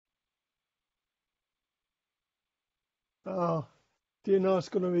Oh, do you know it's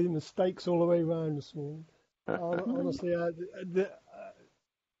going to be mistakes all the way around this morning? Honestly,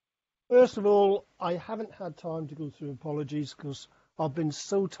 first of all, I haven't had time to go through apologies because I've been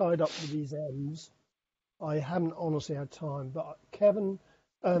so tied up with these ends. I haven't honestly had time. But Kevin,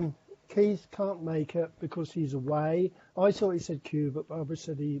 um, Keith can't make it because he's away. I thought he said Q, but Barbara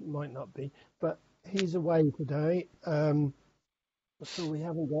said he might not be. But he's away today, so we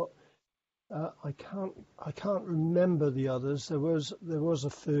haven't got. I can't remember the others. There was a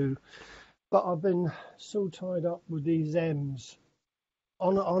few, but I've been so tied up with these M's.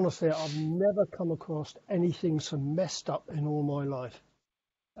 Honestly, I've never come across anything so messed up in all my life.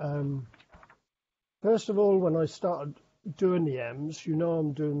 Um, First of all, when I started doing the M's,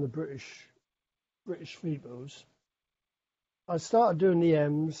 I'm doing the British FEPOWs. I started doing the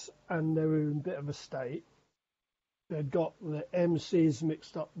M's, and they were in a bit of a state. They'd got the MCs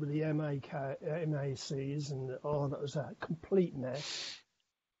mixed up with the MACs, and that was a complete mess.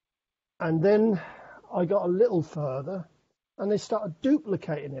 And then I got a little further, and they started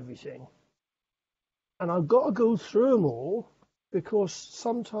duplicating everything. And I've got to go through them all because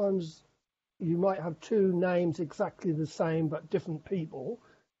sometimes you might have two names exactly the same but different people.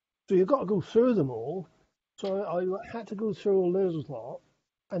 So you've got to go through them all. So I had to go through all those lot,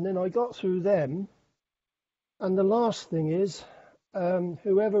 and then I got through them. And the last thing is,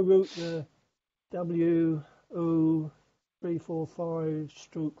 whoever wrote the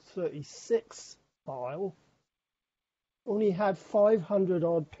WO345/36 file only had 500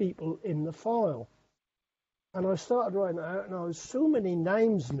 odd people in the file. And I started writing it out, and I was so many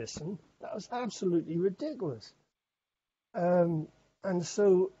names missing, that was absolutely ridiculous. And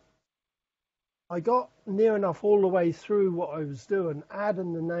so I got near enough all the way through what I was doing,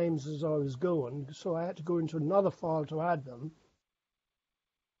 adding the names as I was going. So I had to go into another file to add them.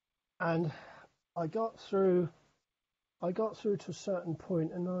 And I got through to a certain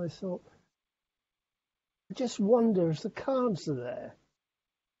point, and I thought, I just wonder if the cards are there.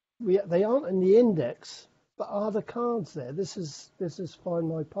 They aren't in the index, but are the cards there? This is Find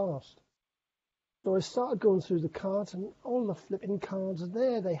My Past. So I started going through the cards, and all the flipping cards are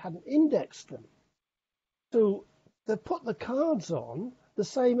there. They hadn't indexed them. So they put the cards on, the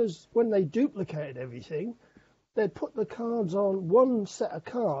same as when they duplicated everything. They'd put the cards on one set of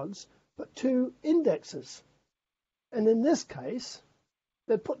cards, but two indexes. And in this case,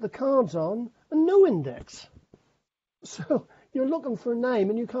 they'd put the cards on and no index. So you're looking for a name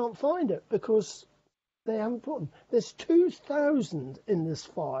and you can't find it because they haven't put them. There's 2,000 in this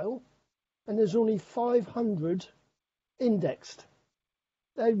file, and there's only 500 indexed.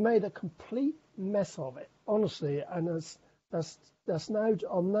 They've made a complete mess of it, honestly, and that's now.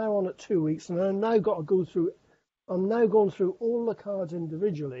 I'm now on it 2 weeks, and I've now got to go through. I'm now going through all the cards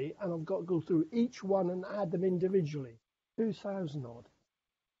individually, and I've got to go through each one and add them individually. 2,000 odd.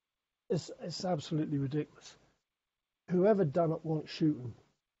 It's absolutely ridiculous. Whoever done it wants shooting.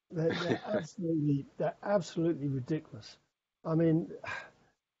 They're absolutely ridiculous. I mean,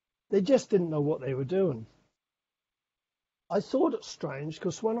 they just didn't know what they were doing. I thought it strange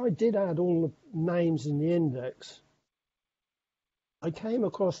because when I did add all the names in the index, I came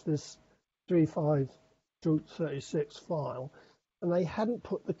across this 35/36 file, and they hadn't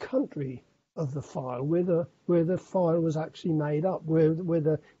put the country of the file where the file was actually made up, where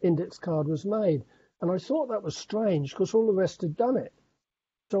the index card was made. And I thought that was strange because all the rest had done it.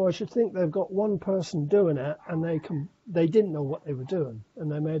 So I should think they've got one person doing it, and they didn't know what they were doing,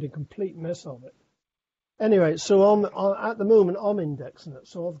 and they made a complete mess of it. Anyway, so at the moment I'm indexing it,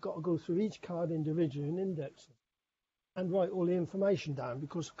 so I've got to go through each card individually and index it and write all the information down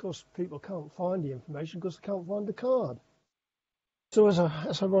because, of course, people can't find the information because they can't find the card. So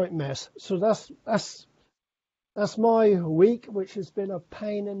it's a right mess. So that's my week, which has been a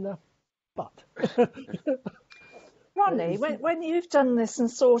pain in the butt. Ronnie, when you've done this and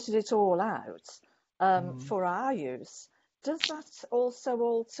sorted it all out for our use, does that also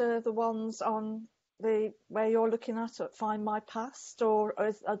alter the ones on where you're looking at Find My Past, or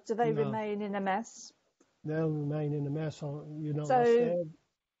do they remain in a mess? They'll remain in a mess. So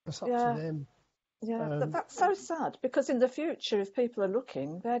that's up to them. Yeah, that's so sad because in the future, if people are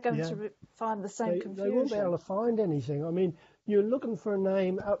looking, they're going to find the same confusion. They won't be able to find anything. I mean, you're looking for a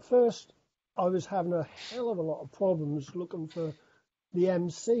name. At first, I was having a hell of a lot of problems looking for the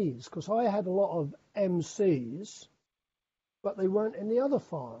MCs because I had a lot of MCs, but they weren't in the other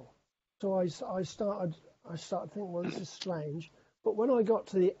file. So I started thinking, well, this is strange. But when I got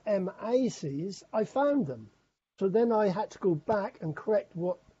to the MACs, I found them. So then I had to go back and correct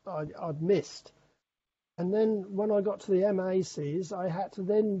what I'd missed. And then when I got to the MACs, I had to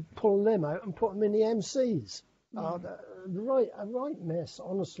then pull them out and put them in the MCs. a right mess,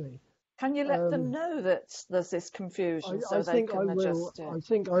 honestly. Can you let them know that there's this confusion so I they think I can will. adjust it? I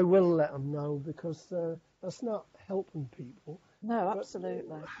think I will let them know because that's not helping people. No, But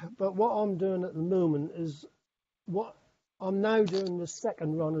absolutely. but what I'm doing at the moment is what I'm now doing the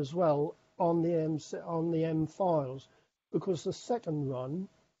second run as well on the M files, because the second run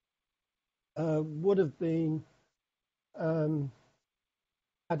would have been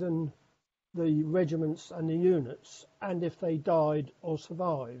adding the regiments and the units, and if they died or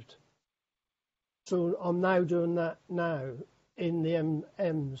survived. So I'm now doing that now in the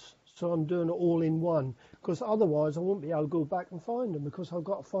M's. So I'm doing it all in one, because otherwise I won't be able to go back and find them because I've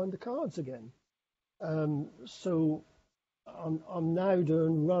got to find the cards again. So I'm now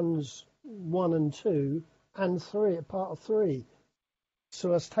doing runs 1 and 2 and 3, a part of 3.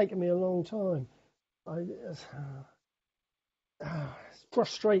 So it's taken me a long time. It's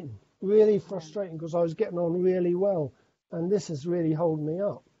frustrating, really frustrating, because I was getting on really well, and this is really holding me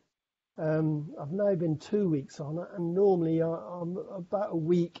up. I've now been 2 weeks on it, and normally I'm about a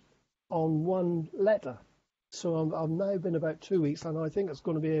week on one letter. So I've now been about 2 weeks, and I think it's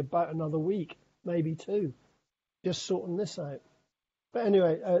going to be about another week, maybe 2, just sorting this out. But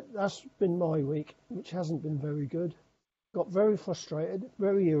anyway, that's been my week, which hasn't been very good. Got very frustrated,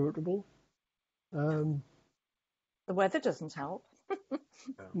 very irritable. The weather doesn't help.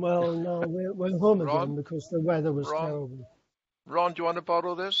 Well, no, we're home Ron? again because the weather was Ron? terrible. Ron, do you want to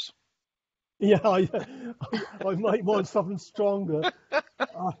borrow this? Yeah, I might want something stronger.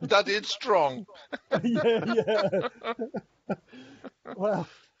 That is strong. Yeah. Well,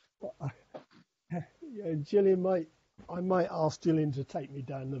 yeah, I might ask Gillian to take me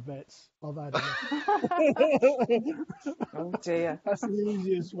down the vets. I've had enough. Oh dear. That's the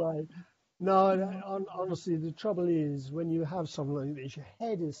easiest way. No, honestly, the trouble is when you have something like this, your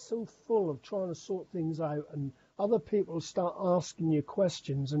head is so full of trying to sort things out, and other people start asking you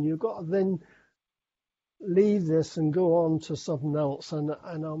questions, and you've got to then leave this and go on to something else, and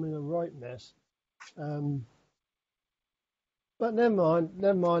I'm in a right mess. But never mind.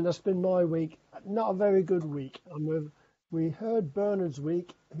 That's been my week. Not a very good week. We heard Bernard's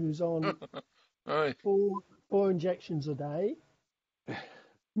week, who's on Aye. four injections a day.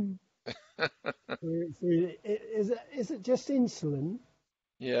 Is it just insulin?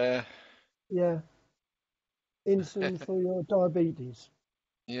 Yeah, Yeah, insulin for your diabetes.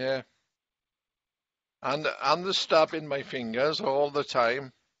 yeah. And the stab in my fingers all the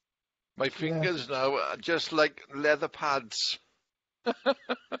time. My fingers now are just like leather pads. Oh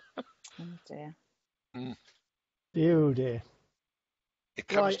dear. Dear. It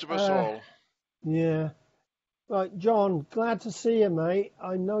comes to us all. Yeah. Right, John, glad to see you, mate.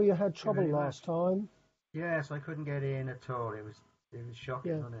 I know you had trouble last time. Yes, I couldn't get in at all. It was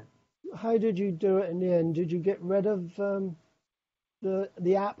shocking, wasn't it? How did you do it in the end? Did you get rid of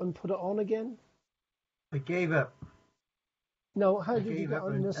the app and put it on again? I gave up. No, how did you get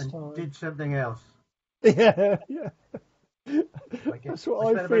on and, this and time? did something else. Yeah. That's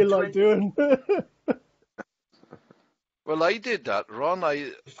what I feel like doing. Well, I did that, Ron.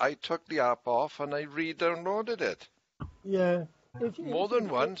 I took the app off and I re-downloaded it. Yeah. More than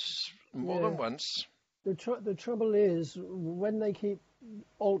once. The trouble is, when they keep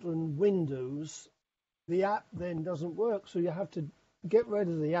altering Windows, the app then doesn't work, so you have to get rid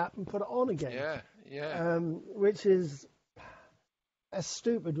of the app and put it on again. Yeah. Which is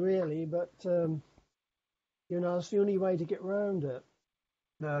stupid, really, but it's the only way to get around it.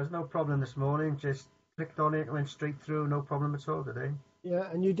 No, there's no problem this morning. Just clicked on it, went straight through, no problem at all today. Yeah,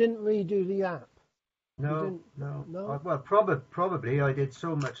 and you didn't redo the app. No. Well, probably I did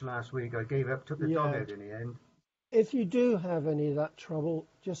so much last week. I gave up, took the dog out in the end. If you do have any of that trouble,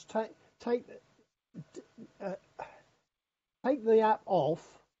 just take the app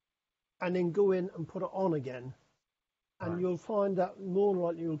off, and then go in and put it on again, and you'll find that more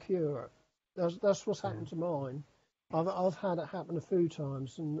likely you'll cure it. That's what's happened to mine. I've had it happen a few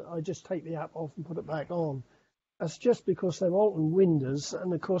times, and I just take the app off and put it back on. That's just because they're altering Windows,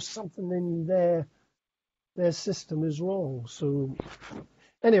 and of course something in their system is wrong. So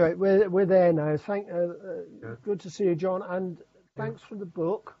anyway, we're there now. Good to see you, John, and thanks for the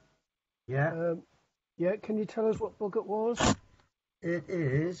book. Yeah. Can you tell us what book it was? It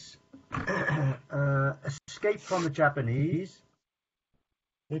is Escape from the Japanese.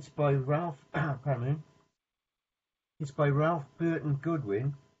 It's by Ralph. Pardon me. It's by Ralph Burton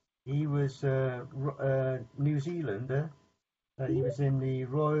Goodwin. He was a New Zealander. He was in the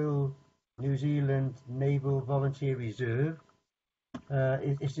Royal New Zealand Naval Volunteer Reserve.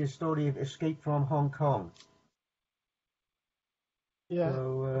 It's a story of escape from Hong Kong. Yeah.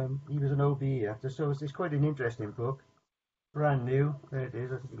 So he was an OBE after. So it's quite an interesting book. Brand new. There it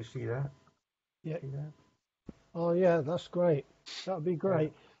is. I think you can see that. Yeah. See that? Oh, yeah, that's great. That would be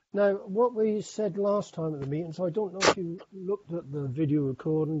great. Now, what we said last time at the meeting, so I don't know if you looked at the video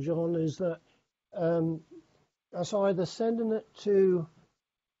recording, John, is that that's either sending it to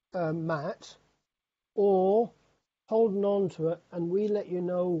Matt or holding on to it, and we let you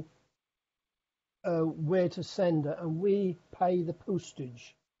know where to send it, and we pay the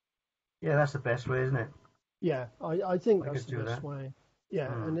postage. Yeah, that's the best way, isn't it? Yeah, I think I that's could the do best that. way. Yeah,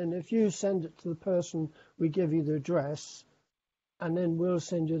 Mm. and then if you send it to the person, we give you the address, and then we'll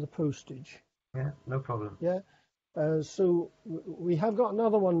send you the postage. Yeah, no problem. Yeah. So we have got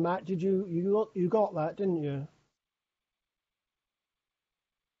another one, Matt. Did you got that, didn't you,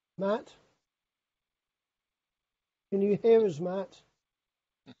 Matt? Can you hear us, Matt?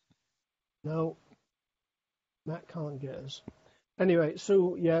 No, Matt can't get us. Anyway,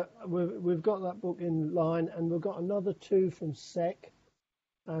 so yeah, we've got that book in line, and we've got another two from SEC.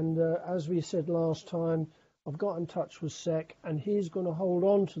 And as we said last time, I've got in touch with SEC, and he's going to hold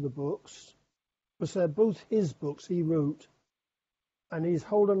on to the books because they're both his books he wrote, and he's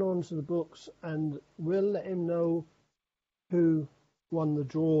holding on to the books, and we'll let him know who won the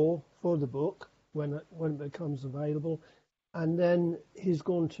draw for the book when it becomes available, and then he's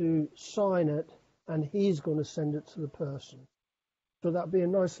going to sign it, and he's going to send it to the person. So that'd be a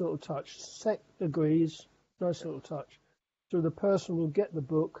nice little touch. SEC agrees, nice little touch. So the person will get the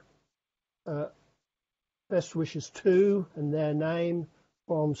book, best wishes to, and their name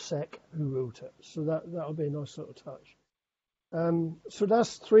from SEC who wrote it. So that'll be a nice little touch. So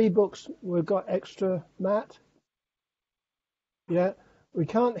that's 3 books we've got extra, Matt. Yeah, we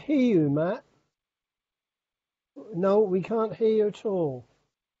can't hear you, Matt. No, we can't hear you at all.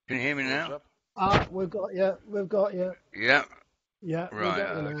 Can you hear me now? We've got you. Yeah. Yeah, Right. we've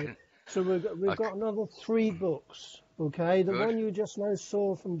got you now. So we've got another 3 books. Okay, the Good. one you just now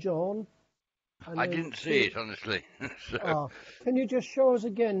saw from John. I didn't see it, honestly. So, Can you just show us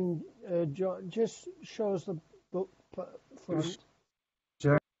again, John? Just show us the book front.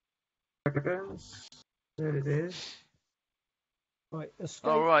 Seconds. There it is. Right,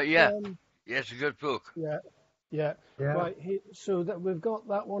 Escape. oh, right, yeah. Yeah, it's a good book. Yeah. Yeah. Right, so that we've got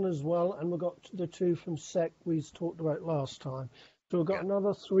that one as well, and we've got the 2 from SEC we talked about last time. So we've got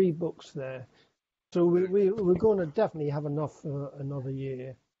another 3 books there. So we're going to definitely have enough for another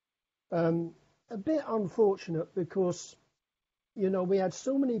year. A bit unfortunate because, we had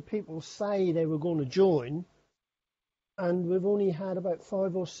so many people say they were going to join, and we've only had about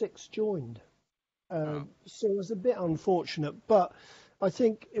 5 or 6 joined. So it's a bit unfortunate, but I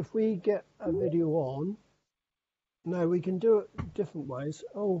think if we get a video on, now we can do it different ways.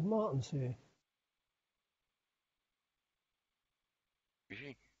 Oh, Martin's here.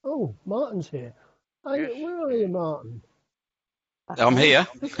 Oh, Martin's here. Yes. Where are you, Martin? I'm here.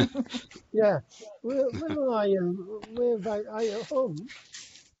 Yeah. Where are you? Are you at home?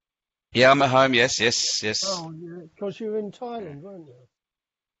 Yeah, I'm at home. Yes. Oh, yeah, because you were in Thailand, weren't you?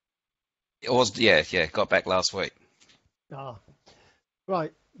 It was. Yeah. Got back last week. Ah,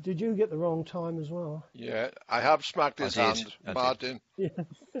 right. Did you get the wrong time as well? Yeah, I have smacked his hand, Martin. Yeah.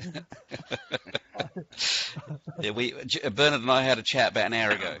 Yeah, Bernard and I had a chat about an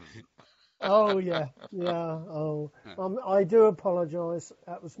hour ago. Oh, yeah. Oh, I do apologise.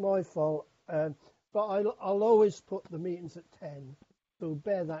 That was my fault. But I'll always put the meetings at 10. So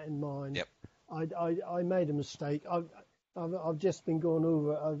bear that in mind. Yep. I made a mistake. I've just been going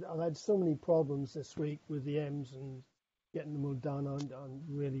over. I've had so many problems this week with the M's and getting them all done. I'm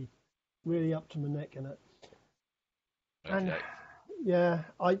really, really up to my neck in it. Okay. And yeah,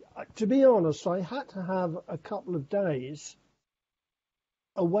 I to be honest, I had to have a couple of days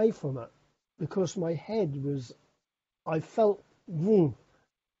away from it because my head was. I felt.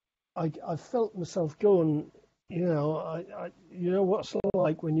 I felt myself going. You know what's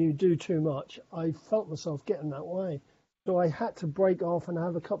like when you do too much. I felt myself getting that way. So I had to break off and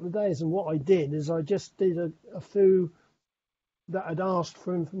have a couple of days. And what I did is I just did a few that had asked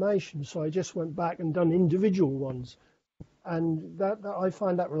for information. So I just went back and done individual ones. And that I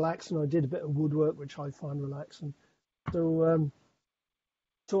find that relaxing. I did a bit of woodwork, which I find relaxing. So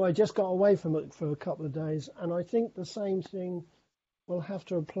I just got away from it for a couple of days. And I think the same thing will have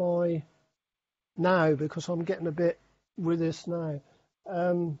to apply now because I'm getting a bit with this now.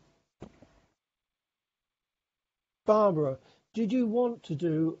 Barbara, did you want to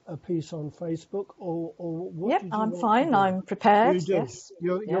do a piece on Facebook or what? Yep, did you I'm want fine. to do? I'm prepared. You do. Yes.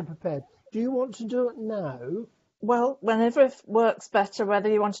 You're prepared. Do you want to do it now? Well, whenever it works better, whether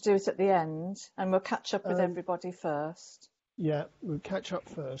you want to do it at the end, and we'll catch up with everybody first. Yeah, we'll catch up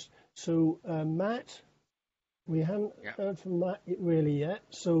first. So, Matt, We haven't Yeah. heard from Matt really yet.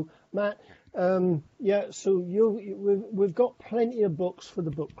 So Matt, so we've got plenty of books for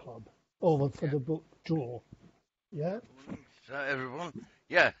the book club, or for the book draw. Yeah. So everyone,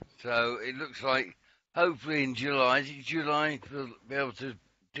 yeah. So it looks like hopefully in July, is it July, we'll be able to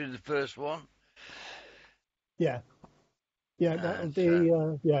do the first one. Yeah. Yeah, that'll And be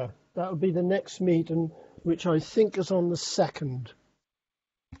that'll be the next meeting, which I think is on the 2nd.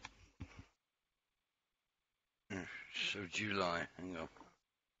 so July, hang on.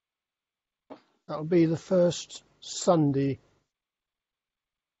 That'll be the first Sunday.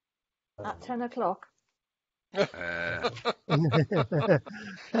 At 10 o'clock. Uh, He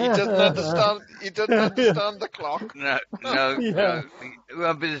doesn't understand. He doesn't understand the clock. no, Yeah. it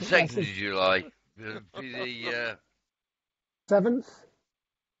won't be the 2nd of July. It'll be the 7th?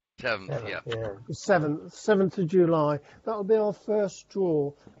 7th, yeah. The 7th of July. That'll be our first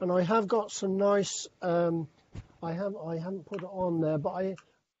draw, and I have got some nice. I haven't put it on there, but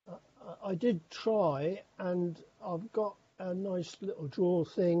I did try, and I've got a nice little draw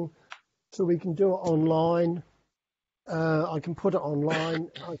thing, so we can do it online. I can put it online.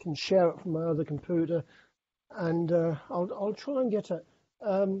 I can share it from my other computer, and I'll try and get it.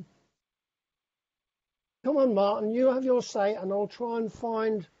 Come on, Martin, you have your say, and I'll try and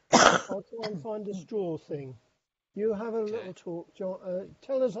find this draw thing. You have a little talk, John.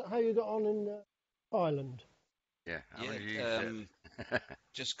 Tell us how you got on in Ireland. Yeah,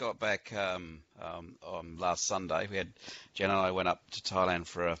 Just got back on last Sunday. Jen and I went up to Thailand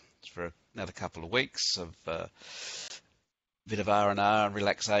for another couple of weeks of bit of R&R and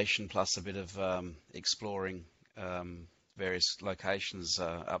relaxation, plus a bit of exploring various locations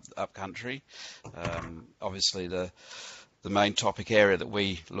up country. Obviously, the main topic area that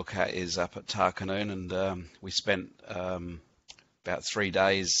we look at is up at Tarkanoon, and we spent about 3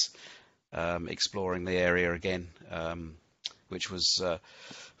 days exploring the area again, which was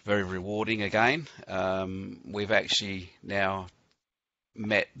very rewarding again. We've actually now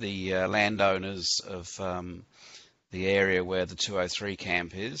met the landowners of the area where the 203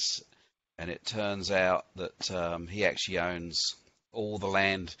 camp is, and it turns out that he actually owns all the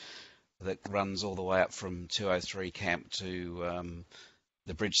land that runs all the way up from 203 camp to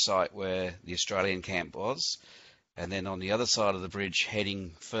the bridge site where the Australian camp was. And then on the other side of the bridge,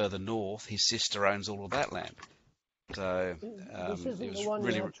 heading further north, his sister owns all of that land. So this isn't it was the one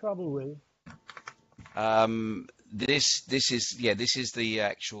really you had trouble with. This is the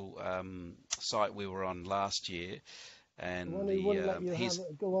actual site we were on last year, and The one who wouldn't let you have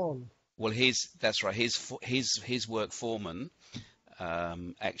it go on. Well, that's right. His work foreman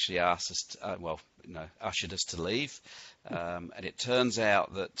actually asked us, ushered us to leave, and it turns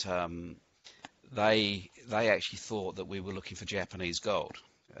out that they actually thought that we were looking for Japanese gold,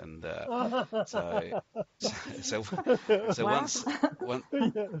 and so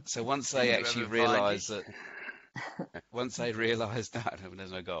once they actually realised that. Once they realised that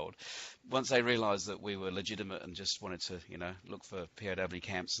there's no gold, once they realised that we were legitimate and just wanted to, look for POW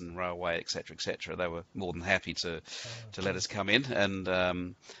camps and railway, etc., they were more than happy to let us come in. And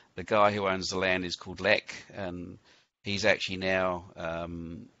the guy who owns the land is called Lek, and he's actually now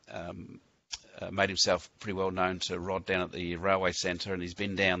made himself pretty well known to Rod down at the railway centre, and he's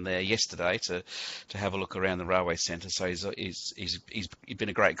been down there yesterday to have a look around the railway centre. So he's been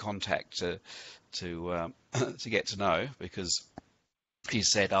a great contact to get to know, because he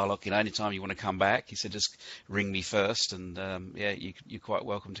said, "Oh, look, anytime you want to come back," he said, "just ring me first, and you're quite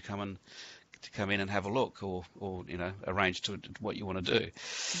welcome to come in and have a look, or arrange to what you want to do."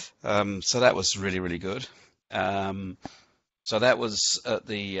 So that was really, really good. So that was at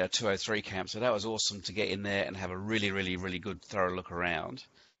the 203 camp. So that was awesome to get in there and have a really, really, really good, thorough look around.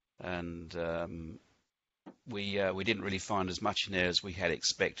 And we didn't really find as much in there as we had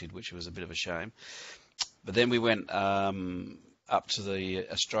expected, which was a bit of a shame. But then we went up to the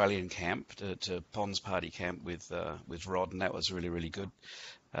Australian camp, to Pond's Party camp with Rod, and that was really, really good.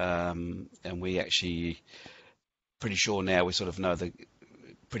 And we actually pretty sure now we sort of know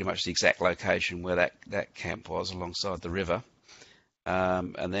pretty much the exact location where that camp was, alongside the river.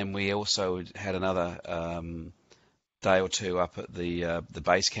 And then we also had another day or two up at the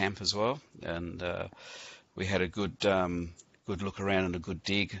base camp as well, and we had a good look around and a good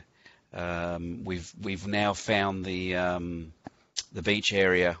dig. We've now found the beach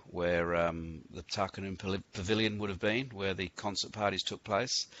area where the Tarkanoon Pavilion would have been, where the concert parties took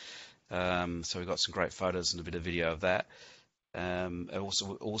place. So we got some great photos and a bit of video of that. And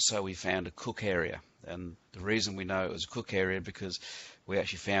also we found a cook area, and the reason we know it was a cook area because we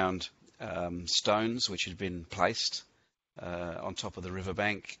actually found stones which had been placed on top of the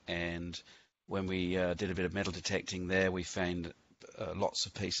riverbank, and when we did a bit of metal detecting there, we found lots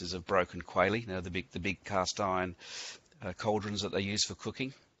of pieces of broken quayle. The big cast iron cauldrons that they use for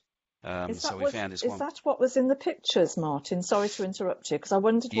cooking. So we found this one. Is that what was in the pictures, Martin? Sorry to interrupt you, because I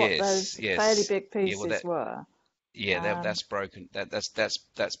wondered what those fairly big pieces were. Yeah, that's broken.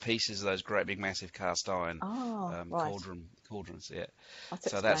 That's pieces of those great big massive cast iron right. cauldrons. Yeah.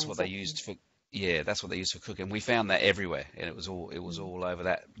 So that's what they used for. Yeah, that's what they used for cooking. We found that everywhere, and it was all over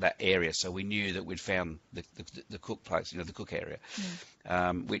that area. So we knew that we'd found the cook place, the cook area,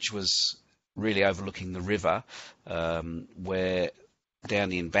 which was really overlooking the river, where down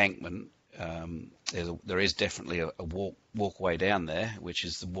the embankment there is definitely a walkway down there, which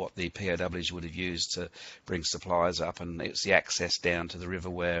is what the POWs would have used to bring supplies up, and it's the access down to the river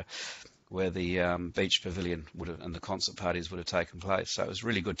where the beach pavilion would have, and the concert parties would have taken place. So it was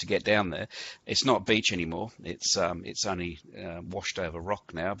really good to get down there. It's not beach anymore. It's only washed over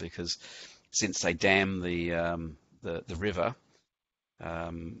rock now, because since they dammed the river,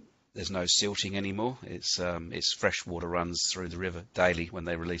 there's no silting anymore. It's fresh water runs through the river daily when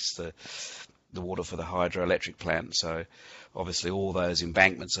they release the water for the hydroelectric plant. So obviously all those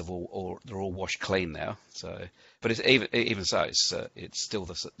embankments they're all washed clean now. So, but it's even so, it's still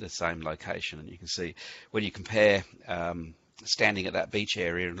the same location, and you can see when you compare standing at that beach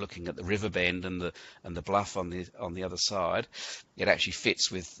area and looking at the river bend and the bluff on the other side, it actually fits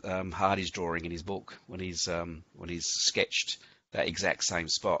with Hardy's drawing in his book when he's sketched that exact same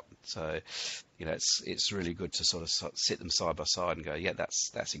spot. So, it's really good to sort of sit them side by side and go, yeah,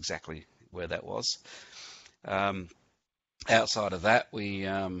 that's exactly where that was. Outside of that, we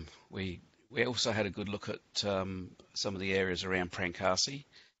also had a good look at some of the areas around Prankasi.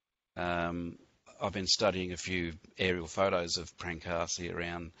 I've been studying a few aerial photos of Prankasi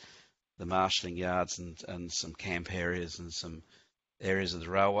around the marshalling yards and some camp areas and some areas of the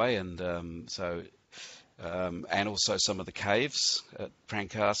railway, and also some of the caves at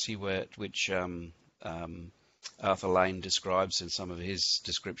Prankasi, which Arthur Lane describes in some of his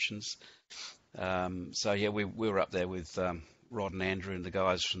descriptions. We were up there with Rod and Andrew and the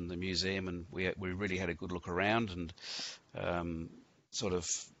guys from the museum, and we really had a good look around, and sort of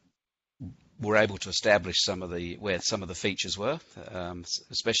were able to establish where some of the features were,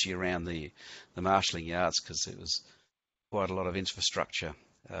 especially around the marshalling yards, because it was quite a lot of infrastructure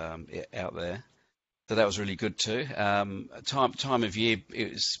out there. So that was really good too. Time of year,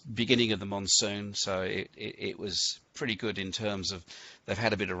 it was beginning of the monsoon, so it was pretty good in terms of they've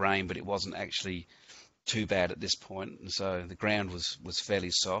had a bit of rain, but it wasn't actually too bad at this point, and so the ground was fairly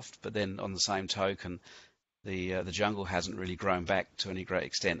soft. But then on the same token, the jungle hasn't really grown back to any great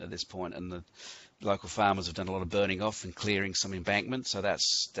extent at this point, and the local farmers have done a lot of burning off and clearing some embankments, so that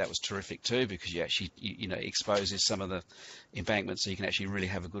was terrific too, because you actually exposes some of the embankments, so you can actually really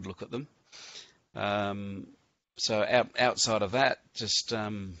have a good look at them. So outside of that, just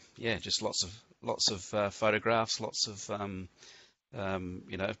lots of photographs, lots of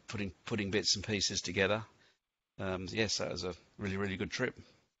putting bits and pieces together. Yes, that was a really, really good trip.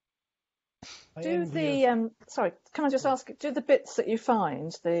 Sorry, can I just ask, do the bits that you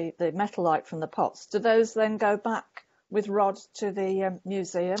find, the metalite from the pots, do those then go back with Rod to the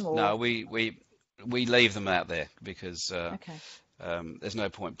museum? Or? No, we leave them out there, because there's no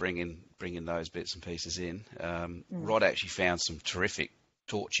point bringing those bits and pieces in. Rod actually found some terrific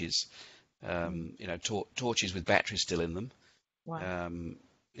torches, torches with batteries still in them. Wow.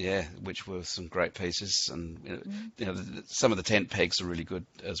 Which were some great pieces, and some of the tent pegs are really good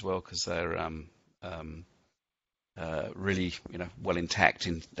as well, because they're really well intact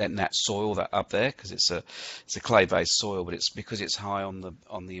in that soil that up there, because it's a clay-based soil, but it's because it's high on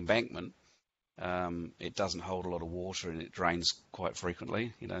the embankment. It doesn't hold a lot of water, and it drains quite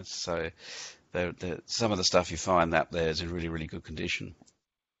frequently. So some of the stuff you find up there is in really, really good condition.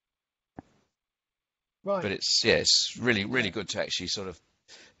 Right. But it's really, really good to actually sort of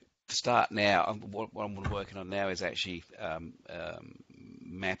start now. What I'm working on now is actually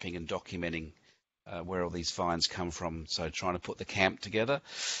mapping and documenting where all these finds come from. So trying to put the camp together.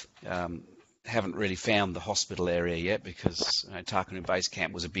 Haven't really found the hospital area yet, because Tarkanu Base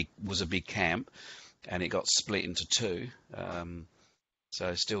Camp was a big camp, and it got split into two.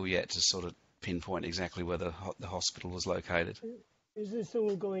 So still yet to sort of pinpoint exactly where the hospital was located. Is this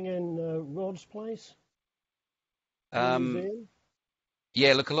all going in Rod's place?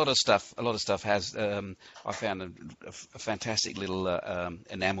 Yeah, look, a lot of stuff has. I found a fantastic little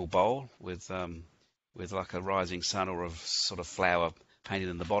enamel bowl with like a rising sun or a sort of flower painted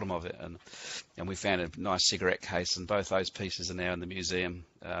in the bottom of it, and we found a nice cigarette case, and both those pieces are now in the museum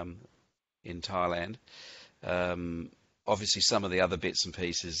in Thailand. obviously some of the other bits and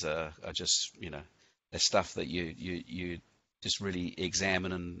pieces are just, they're stuff that you just really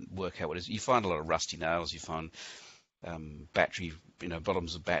examine and work out what it is. You find a lot of rusty nails. You find battery,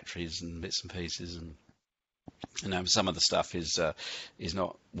 bottoms of batteries and bits and pieces, and some of the stuff is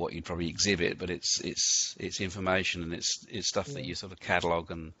not what you'd probably exhibit, but it's information, and it's stuff that you sort of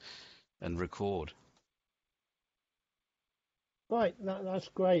catalogue and record. Right, that's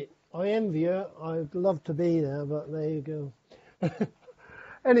great. I envy you. I'd love to be there, but there you go.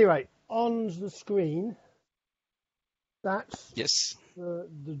 Anyway, on the screen, that's Yes.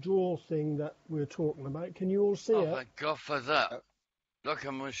 the draw thing that we're talking about. Can you all see it? Thank God for that. Look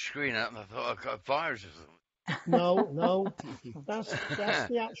at my screen up, and I thought I got a virus or something. No. That's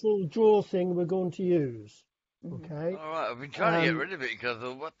the actual draw thing we're going to use. Okay. All right, I've been trying to get rid of it because I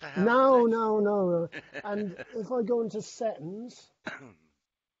thought, what the hell? No. And if I go into settings,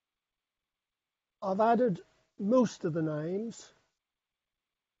 I've added most of the names.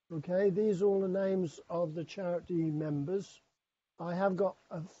 Okay, these are all the names of the charity members. I have got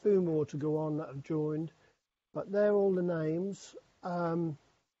a few more to go on that have joined, but they're all the names. And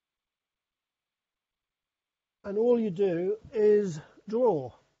all you do is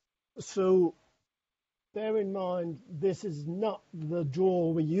draw. So bear in mind, this is not the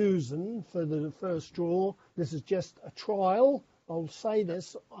draw we're using for the first draw. This is just a trial. I'll say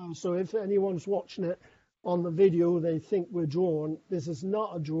this, so if anyone's watching it on the video, they think we're drawing. This is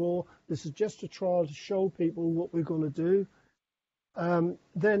not a draw. This is just a trial to show people what we're going to do.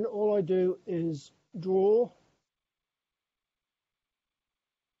 Then all I do is draw.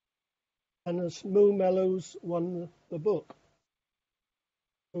 And as Moo Mellows won the book.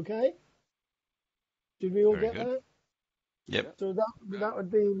 Okay? Did we all Very get good. that? Yep. So that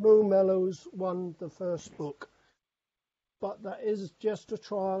would be Moo Mellows won the first book. But that is just a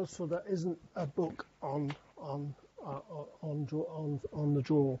trial, so there isn't a book on the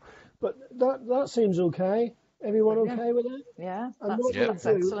draw. But that seems okay. Everyone okay with that? Yeah, And that's, what Yeah. that's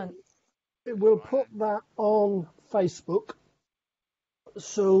we'll do, excellent. we'll put that on Facebook.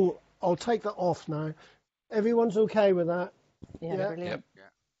 So I'll take that off now. Everyone's okay with that? Yeah, Yeah. brilliant.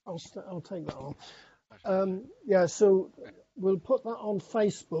 I'll take that off. So we'll put that on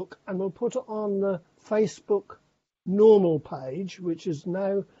Facebook, and we'll put it on the Facebook normal page, which is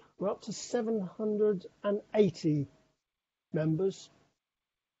now, we're up to 780 members.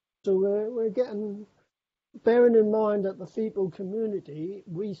 So we're getting, bearing in mind that the FEPOW community,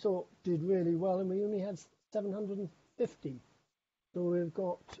 we thought did really well, and we only had 750. So we've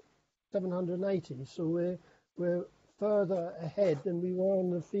got 780. So we're further ahead than we were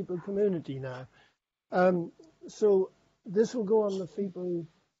on the FEPOW community now. So this will go on the FEPOW,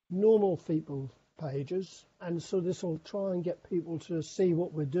 normal FEPOW pages, and so this will try and get people to see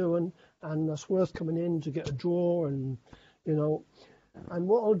what we're doing, and that's worth coming in to get a draw, and and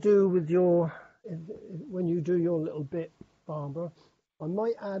what I'll do with when you do your little bit, Barbara, I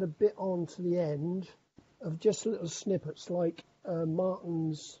might add a bit on to the end of just little snippets like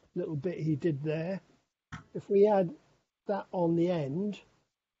Martin's little bit he did there. If we add that on the end,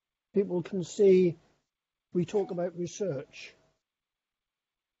 people can see we talk about research.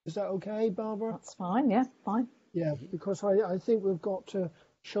 Is that okay, Barbara? That's fine, yeah, fine. Yeah, because I think we've got to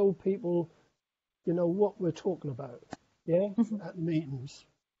show people, what we're talking about, at meetings.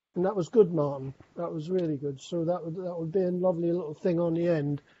 And that was good, Martin. That was really good. So that would be a lovely little thing on the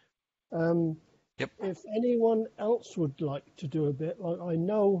end. Yep. If anyone else would like to do a bit, like I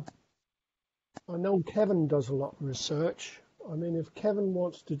know Kevin does a lot of research. I mean, if Kevin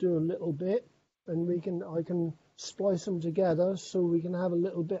wants to do a little bit, then I can splice them together so we can have a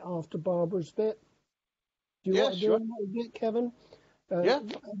little bit after Barbara's bit. Do you want to do a little bit, Kevin? Yeah.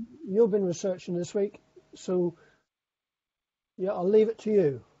 You've been researching this week, so yeah, I'll leave it to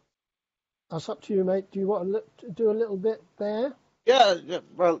you. That's up to you, mate. Do you want to do a little bit there? Yeah.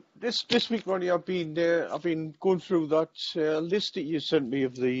 Well, this week, Ronnie, I've been going through that list that you sent me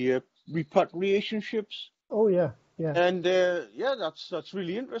of the repatriation ships. Oh yeah. Yeah. And that's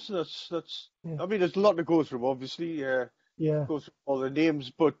really interesting. That's. I mean, there's a lot to go through, obviously. Go through all the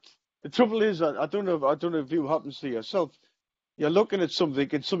names, but the trouble is, I don't know if it happens to yourself. You're looking at something,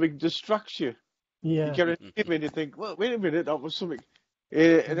 and something distracts you. Yeah. You get a name and you think, well, wait a minute, that was something.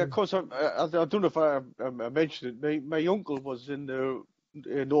 And of course, I don't know if I mentioned it. My uncle was in the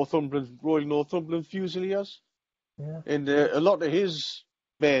Royal Northumberland Fusiliers, and a lot of his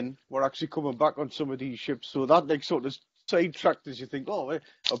men were actually coming back on some of these ships. So that sort of sidetracked as you think, I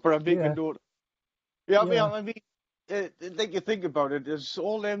better make a note. Yeah, I mean, you think about it, there's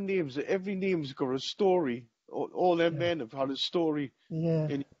all them names. Every name's got a story. All them men have had a story. Yeah.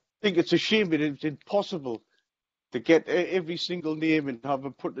 And I think it's a shame, but it's impossible to get every single name and have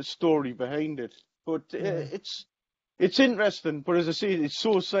them put a story behind it. But it's interesting. But as I say, it's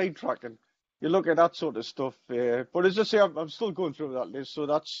so sidetracking. You look at that sort of stuff. But as I say, I'm still going through that list, so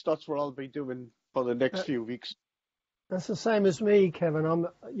that's what I'll be doing for the next few weeks. That's the same as me, Kevin.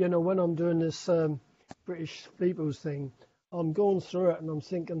 When I'm doing this British FEPOW thing, I'm going through it and I'm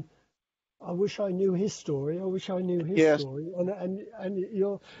thinking, I wish I knew his story. I wish I knew his story.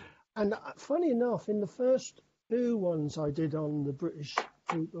 And funny enough, in the first two ones I did on the British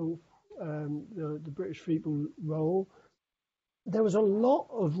FEPOW, the British FEPOW role, there was a lot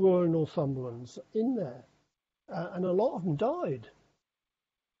of Royal Northumberlands in there, and a lot of them died.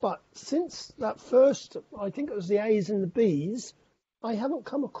 But since that first, I think it was the A's and the B's, I haven't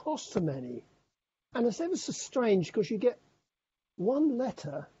come across so many. And it's ever so strange because you get one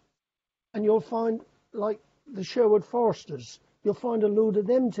letter and you'll find, like the Sherwood Foresters, you'll find a load of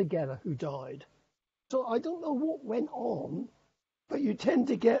them together who died. So I don't know what went on, but you tend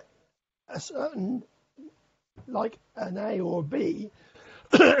to get a certain, like an A or a B,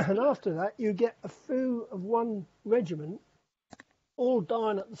 and after that you get a few of one regiment all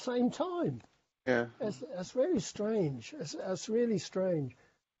dying at the same time. Yeah. That's very strange. That's really strange.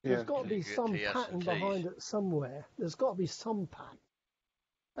 There's got to be some pattern behind it somewhere. There's got to be some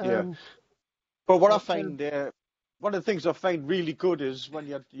pattern. But what I find, one of the things I find really good is when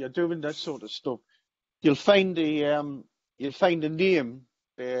you're doing that sort of stuff, you'll find a name.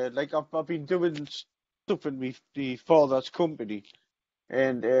 Like I've been doing stuff in the father's company,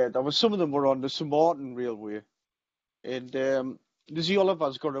 and there was some of them were on the St Martin Railway, and Lizzie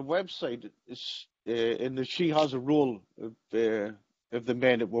Oliver's got a website. And she has a role of the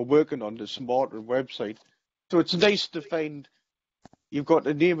men that were working on the St Martin website. So it's nice to find you've got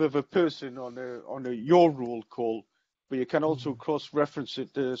the name of a person on your roll call, but you can also cross-reference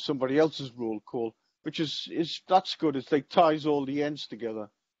it to somebody else's roll call, which that's good. It's like ties all the ends together.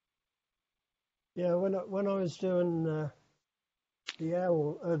 Yeah, when I was doing that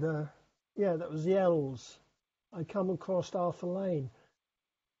was the L's, I come across Arthur Lane,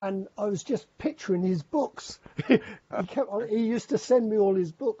 and I was just picturing his books. He used to send me all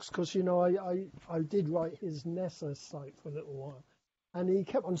his books because I did write his Nessa site for a little while, and he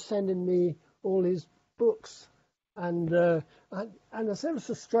kept on sending me all his books, and it's ever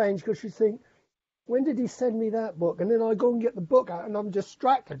so strange because you think, when did he send me that book? And then I go and get the book out, and I'm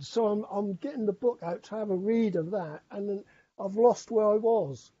distracted, so I'm getting the book out to have a read of that, and then I've lost where I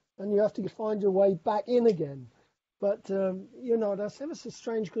was, and you have to find your way back in again. But, that's ever so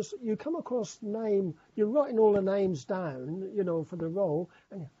strange because you come across you're writing all the names down, for the role,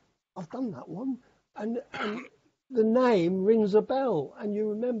 and I've done that one. And the name rings a bell, and you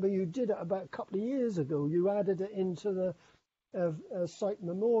remember you did it about a couple of years ago. You added it into the site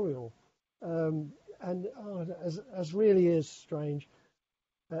memorial. As really is strange.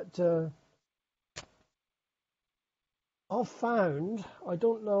 But I've found, I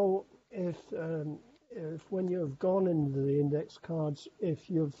don't know if when you've gone into the index cards, if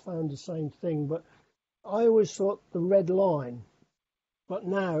you've found the same thing, but I always thought the red line, but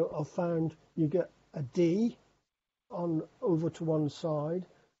now I've found you get a D on over to one side,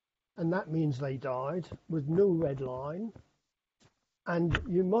 and that means they died with no red line. And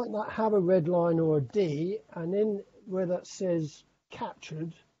you might not have a red line or a D, and in where that says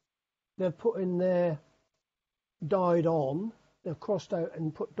captured, they've put in there died on. They've crossed out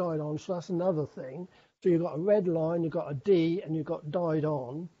and put died on, so that's another thing. So you've got a red line, you've got a D, and you've got died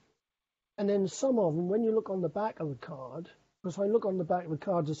on. And then some of them, when you look on the back of the card, because I look on the back of the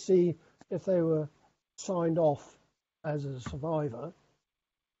card to see if they were signed off as a survivor,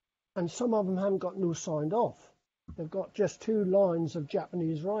 and some of them haven't got no signed off. They've got just 2 lines of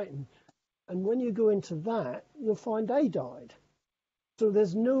Japanese writing. And when you go into that, you'll find they died. So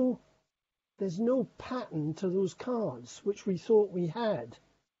there's no pattern to those cards, which we thought we had.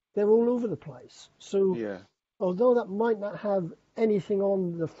 They're all over the place. So although that might not have anything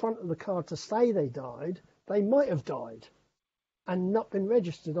on the front of the card to say they died, they might have died and not been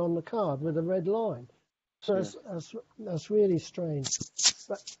registered on the card with a red line. So that's really strange.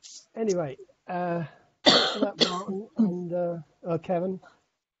 But anyway, thanks for that, Martin and Kevin.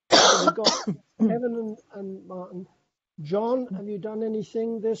 So we've got Kevin and Martin. John, have you done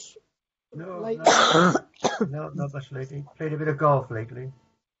anything this lately? No, not much lately. Played a bit of golf lately.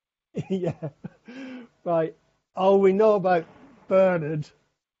 Yeah. Right. Oh, we know about Bernard.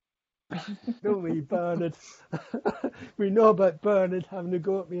 Don't we, Bernard? We know about Bernard having to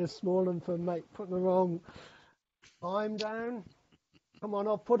go at me this morning for putting the wrong time down. Come on,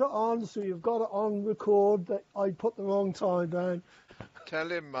 I'll put it on so you've got it on record that I put the wrong time down.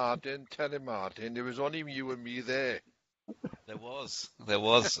 Tell him, Martin. Tell him, Martin. There was only you and me there. There was.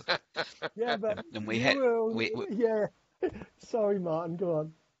 Yeah, but And we you had were, yeah. Sorry, Martin, go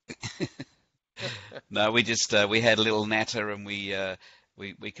on. no, we just we had a little natter, and we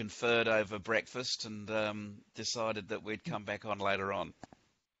conferred over breakfast, and decided that we'd come back on later on.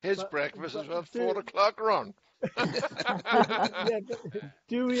 His But, breakfast is but at 4 o'clock, Ron. yeah, but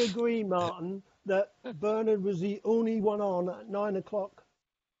do we agree, Martin, that Bernard was the only one on at 9 o'clock?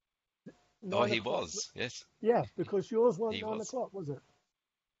 Oh, 9 he o'clock. was, yes, Yeah, because yours wasn't he 9 was. o'clock, was it?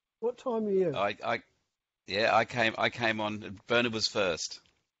 What time were you? I came on. Bernard was first.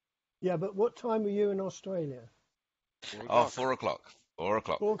 Yeah, but what time were you in Australia? 4 Oh, o'clock. 4 o'clock. 4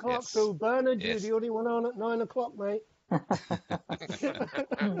 o'clock. 4 o'clock. Yes. So Bernard, you're Yes. the only one on at 9 o'clock, mate.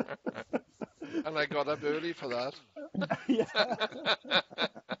 And I got up early for that. Yeah.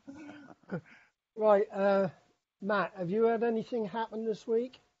 Right, Matt, have you had anything happen this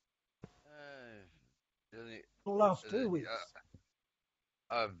week? The last 2 weeks.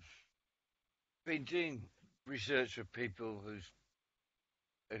 I've been doing research with people who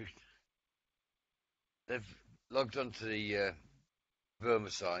they've logged onto the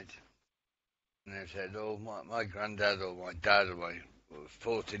Burma site, and they've said, "Oh, my granddad or my dad or my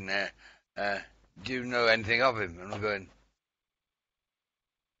fought in there. Do you know anything of him?" And I'm going,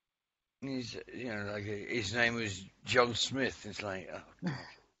 he's, like his name was John Smith. It's like, oh, God.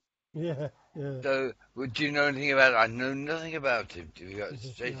 Yeah. So, do you know anything about it? I know nothing about him. Have you got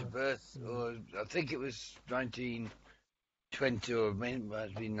his date No. of birth? Or I think it was 1920, or maybe it might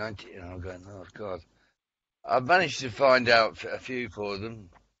have been 19. And I'm going, oh, God. I've managed to find out a few for them.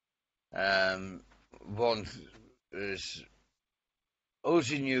 One was, all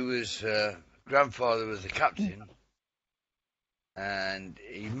she knew was grandfather was the captain, and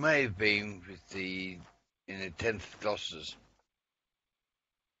he may have been in the 10th Gloucesters,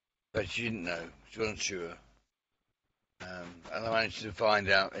 but she didn't know. She wasn't sure. And I managed to find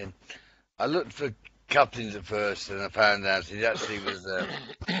out. And I looked for captains at first, and I found out he actually was a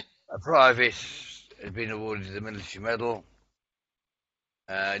private, had been awarded the military medal.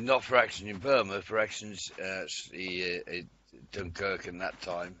 Not for action in Burma, for actions at Dunkirk in that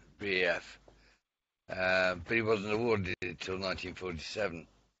time, BAF. But he wasn't awarded it until 1947,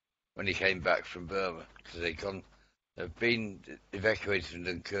 when he came back from Burma, because they've been evacuated from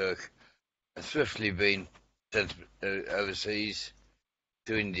Dunkirk and swiftly been sent overseas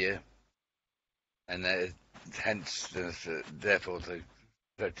to India, and hence, therefore, they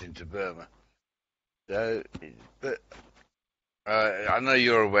fled into Burma. So, but I know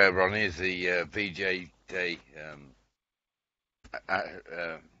you're aware, Ronnie, is the VJ Day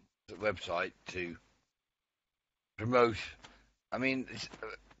website to promote. I mean,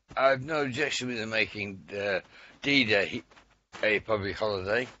 I have no objection with them making D-Day a public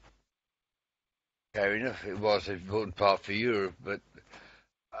holiday. Fair enough, it was an important part for Europe, but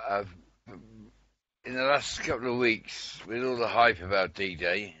in the last couple of weeks, with all the hype about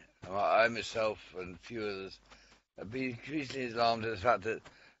D-Day, I myself and a few others have been increasingly alarmed at the fact that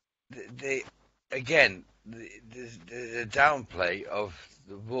the downplay of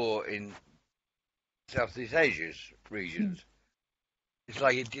the war in Southeast Asia's regions. It's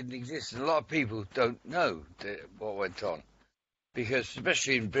like it didn't exist, and a lot of people don't know what went on, because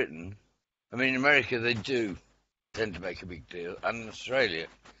especially in Britain, I mean, in America they do tend to make a big deal, and in Australia,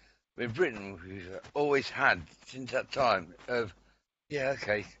 but in Britain we've always had since that time of the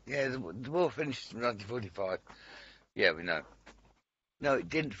war finished in 1945. Yeah, we know. No, it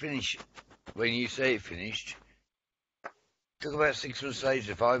didn't finish when you say it finished. It took about 6 months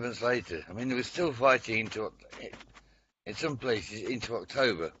later, 5 months later. I mean, there was still fighting in some places into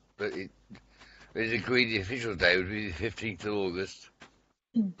October, but it was agreed the official day would be the 15th of August.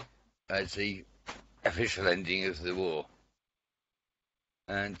 As the official ending of the war.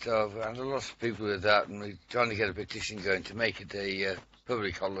 And so I've had a lot of people with that, and we're trying to get a petition going to make it a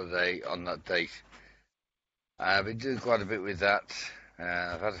public holiday on that date. I've been doing quite a bit with that.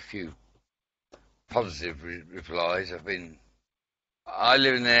 I've had a few positive replies. I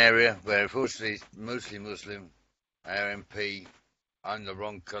live in an area where, unfortunately, it's mostly Muslim. Our MP, I'm the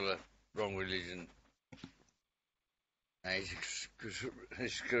wrong colour, wrong religion. He's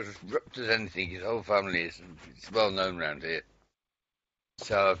corrupt as anything. His whole family is. It's well known around here.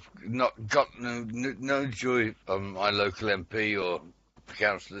 So I've not got no joy on my local MP or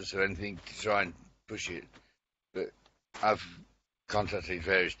councillors or anything to try and push it. But I've contacted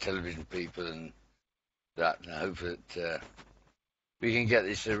various television people and that, and I hope that we can get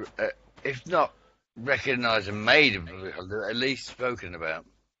this, if not recognised and made, at least spoken about.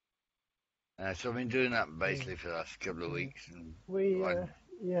 So I've been doing that basically for the last couple of weeks. And We, I,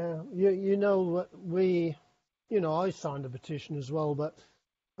 yeah, you know, we, I signed a petition as well, but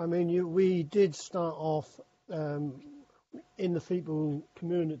I mean, we did start off in the FEPOW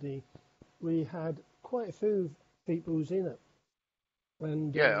community. We had quite a few FEPOWs in it,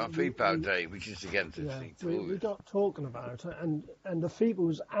 and yeah, on FEPOW Day, which is again the yeah, 16th we of August. got talking about it, and the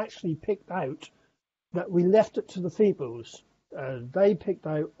FEPOWs actually picked out that we left it to the FEPOWs. They picked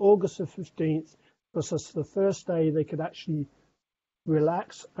out August the 15th because that's the first day they could actually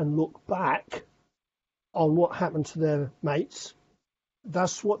relax and look back on what happened to their mates.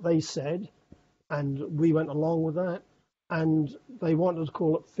 That's what they said, and we went along with that. And they wanted to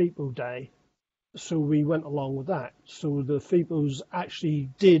call it FEPOW Day, so we went along with that. So the FEPOWs actually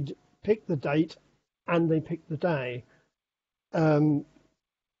did pick the date, and they picked the day. But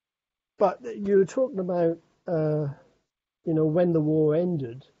you were talking about, when the war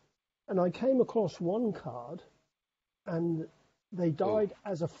ended, and I came across one card, and they died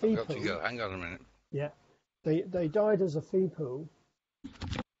as a I've got to FEPOW. go. Hang on a minute. Yeah, they died as a FEPOW,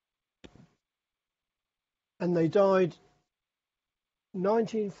 and they died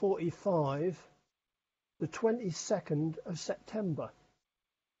 1945, the 22nd of September,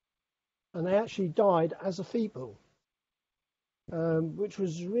 and they actually died as a FEPOW, which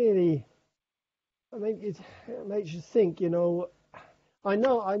was really, I mean, it makes you think. I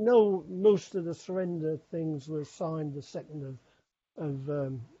know most of the surrender things were signed the 2nd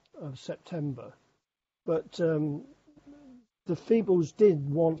of September, but the FEPOWs did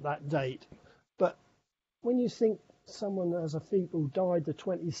want that date. But when you think someone as a FEPOW died the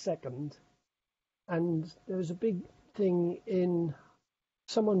 22nd, and there was a big thing in,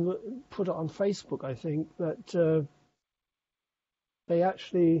 someone put it on Facebook, I think, that they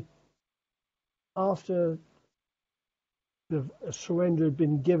actually, after the surrender had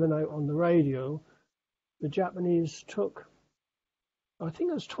been given out on the radio, the Japanese took, I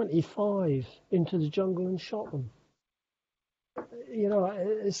think it was 25 into the jungle and shot them.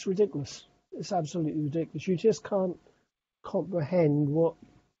 It's ridiculous. It's absolutely ridiculous. You just can't comprehend what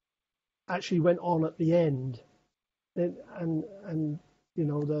actually went on at the end. And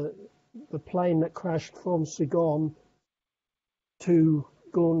the plane that crashed from Saigon to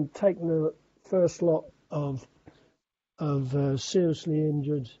go and take the first lot of seriously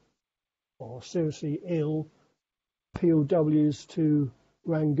injured or seriously ill POWs to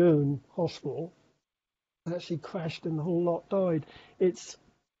Rangoon Hospital, actually crashed and the whole lot died. It's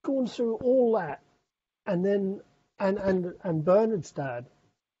going through all that, and then and Bernard's dad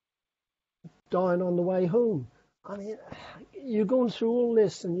dying on the way home. I mean, you're going through all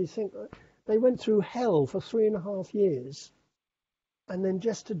this, and you think they went through hell for 3.5 years, and then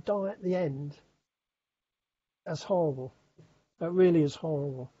just to die at the end. That's horrible. That really is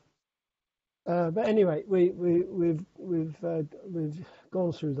horrible. But anyway, we've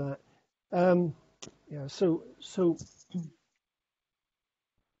gone through that. So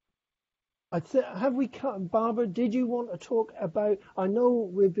have we cut? Barbara, did you want to talk about? I know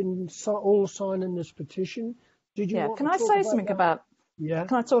we've been all signing this petition. Did you? Yeah. Want Can to I talk say about something that? about? Yeah.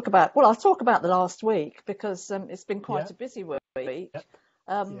 Can I talk about? Well, I'll talk about the last week because it's been quite Yeah. a busy week. Yep.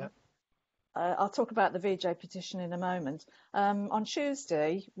 Yeah. I'll talk about the VJ petition in a moment. On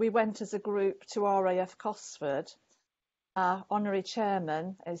Tuesday, we went as a group to RAF Cosford. Our honorary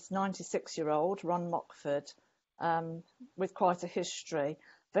chairman is 96-year-old Ron Mockford, with quite a history,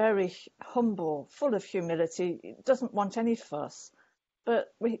 very humble, full of humility, doesn't want any fuss.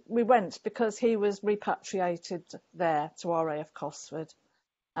 But we went because he was repatriated there to RAF Cosford,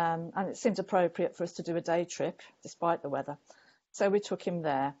 and it seemed appropriate for us to do a day trip despite the weather. So we took him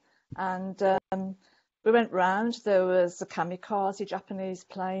there. And we went round. There was a kamikaze Japanese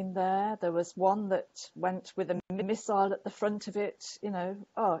plane there. There was one that went with a missile at the front of it.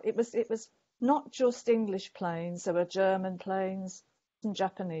 It was not just English planes. There were German planes and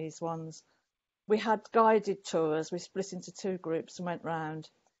Japanese ones. We had guided tours. We split into 2 groups and went round.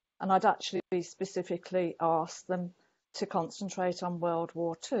 And I'd actually specifically asked them to concentrate on World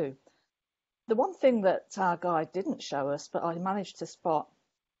War II. The one thing that our guide didn't show us, but I managed to spot,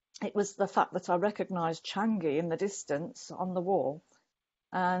 it was the fact that I recognised Changi in the distance on the wall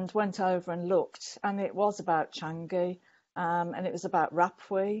and went over and looked, and it was about Changi, and it was about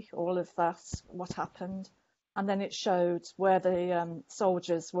Rapwi, all of that, what happened. And then it showed where the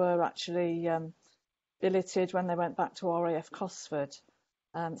soldiers were actually billeted when they went back to RAF Cosford.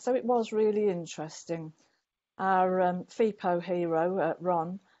 So it was really interesting. Our FEPOW hero,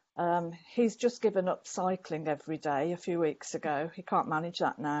 Ron, he's just given up cycling every day a few weeks ago. He can't manage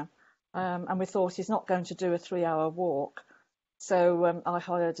that now. And we thought he's not going to do a 3-hour walk. So I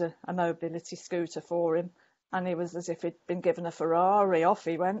hired a mobility scooter for him, and he was as if he'd been given a Ferrari. Off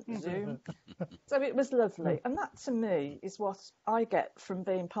he went, zoom. So it was lovely. And that to me is what I get from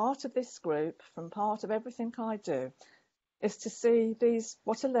being part of this group, from part of everything I do, is to see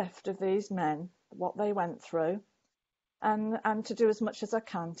what are left of these men, what they went through, and to do as much as I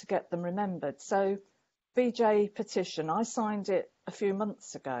can to get them remembered. So VJ petition, I signed it a few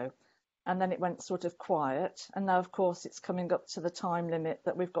months ago, and then it went sort of quiet. And now, of course, it's coming up to the time limit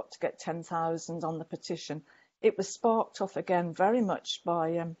that we've got to get 10,000 on the petition. It was sparked off again very much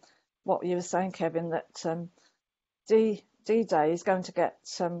by what you were saying, Kevin, that D-Day is going to get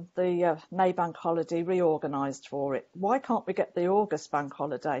the May bank holiday reorganised for it. Why can't we get the August bank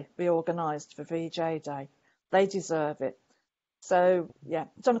holiday reorganised for VJ Day? They deserve it. So, yeah,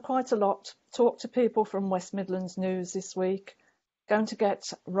 done quite a lot. Talked to people from West Midlands News this week. Going to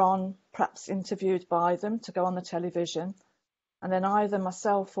get Ron perhaps interviewed by them to go on the television. And then either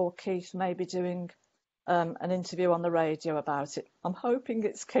myself or Keith may be doing an interview on the radio about it. I'm hoping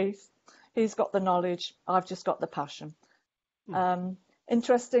it's Keith. He's got the knowledge. I've just got the passion.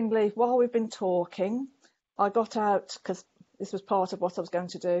 Interestingly, while we've been talking, I got out, because this was part of what I was going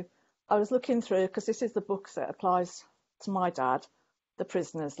to do. I was looking through, because this is the book that applies to my dad, the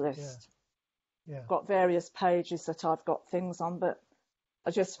prisoners list. Yeah. Got various pages that I've got things on, but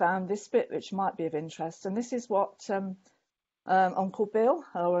I just found this bit which might be of interest. And this is what Uncle Bill,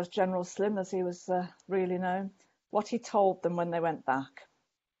 or General Slim as he was really known, what he told them when they went back.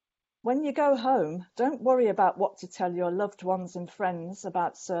 When you go home, don't worry about what to tell your loved ones and friends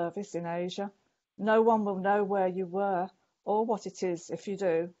about service in Asia. No one will know where you were or what it is if you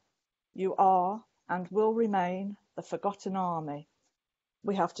do. You are and will remain the forgotten army.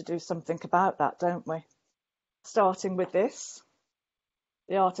 We have to do something about that, don't we? Starting with this,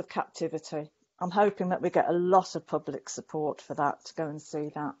 The Art of Captivity. I'm hoping that we get a lot of public support for that, to go and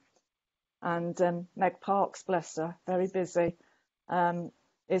see that. And Meg Parks, bless her, very busy,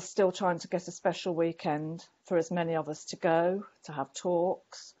 is still trying to get a special weekend for as many of us to go, to have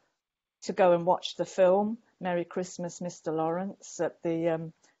talks, to go and watch the film Merry Christmas, Mr. Lawrence at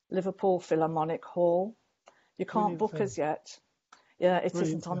the Liverpool Philharmonic Hall. You can't book us yet. Yeah, it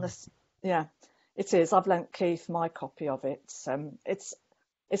isn't on this. Yeah, it is. I've lent Keith my copy of it.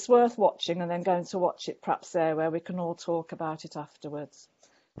 It's worth watching and then going to watch it perhaps there where we can all talk about it afterwards.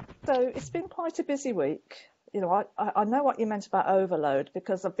 So it's been quite a busy week. You know, I know what you meant about overload,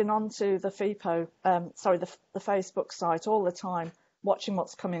 because I've been onto the FEPOW, the Facebook site all the time, watching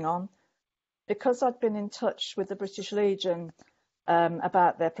what's coming on. Because I'd been in touch with the British Legion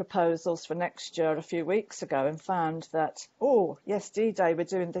about their proposals for next year a few weeks ago and found that, oh, yes, D-Day, we're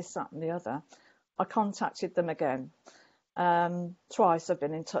doing this, that and the other. I contacted them again. Twice I've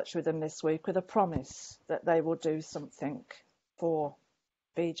been in touch with them this week with a promise that they will do something for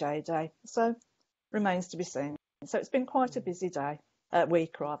VJ Day. So, remains to be seen. So it's been quite a busy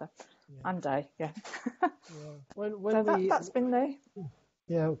week rather, and day, yeah. That's been me.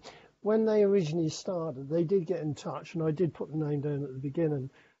 Yeah, when they originally started, they did get in touch, and I did put the name down at the beginning,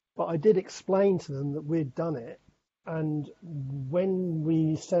 but I did explain to them that we'd done it, and when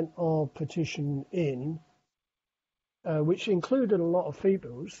we sent our petition in, which included a lot of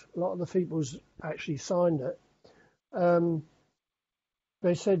FEPOWs, a lot of the FEPOWs actually signed it,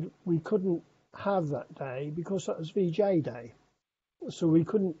 they said we couldn't have that day because that was VJ Day. So we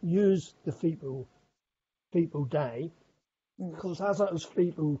couldn't use the FEPOW Day because as that was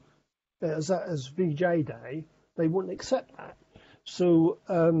as VJ Day, they wouldn't accept that. So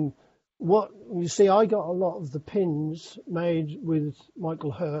what you see, I got a lot of the pins made with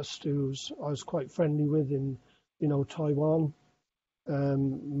Michael Hurst, who I was quite friendly with in Taiwan,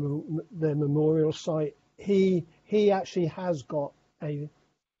 their memorial site. He actually has got a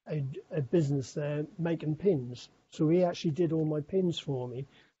business there making pins, so he actually did all my pins for me,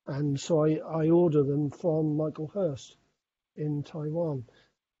 and so I order them from Michael Hurst in Taiwan,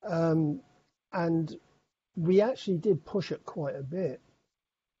 and we actually did push it quite a bit,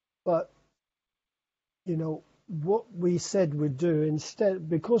 but what we said we'd do instead,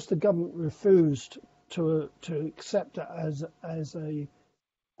 because the government refused to accept it as a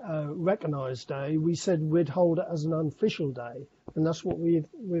recognised day, we said we'd hold it as an unofficial day, and that's what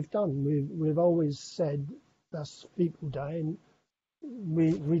we've done. We've always said that's People Day, and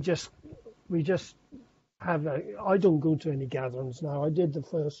we just have I don't go to any gatherings now. I did the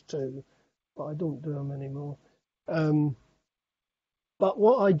first two, but I don't do them anymore. But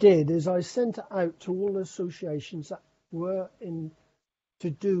what I did is I sent it out to all the associations that were to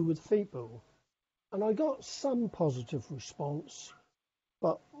do with FEPOW, and I got some positive response.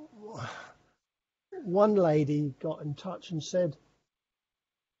 But one lady got in touch and said,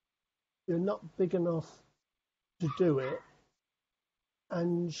 "You're not big enough to do it,"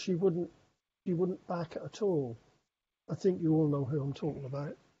 and she wouldn't back it at all. I think you all know who I'm talking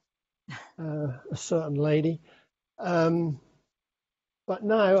about, a certain lady. But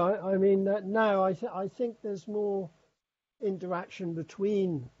now, I think there's more interaction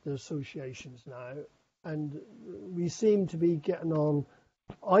between the associations now, and we seem to be getting on.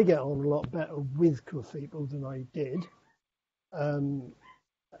 I get on a lot better with FEPOW than I did, and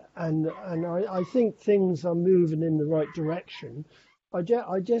I think things are moving in the right direction. I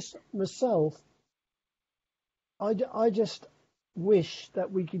just myself, I just wish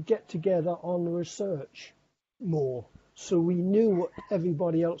that we could get together on research more, so we knew what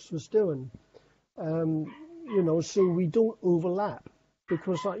everybody else was doing. So we don't overlap,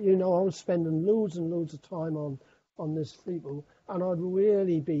 because I was spending loads and loads of time on this FEPOW, and I'd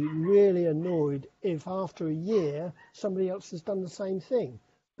really be annoyed if after a year somebody else has done the same thing,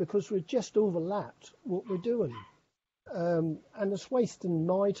 because we've just overlapped what we're doing, and it's wasting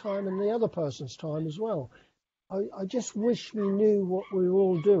my time and the other person's time as well. I just wish we knew what we were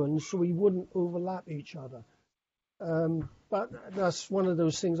all doing so we wouldn't overlap each other. But that's one of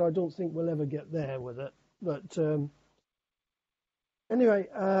those things. I don't think we'll ever get there with it. But anyway,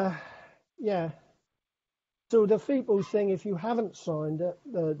 yeah. So the FEPOW thing, if you haven't signed it,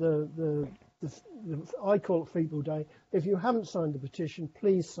 I call it FEPOW Day. If you haven't signed the petition,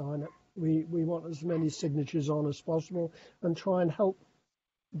 please sign it. We want as many signatures on as possible, and try and help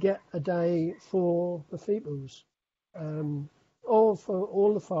get a day for the FEPOWs, or for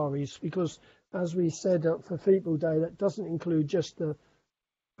all the Far East, because as we said for FEPOW Day, that doesn't include just the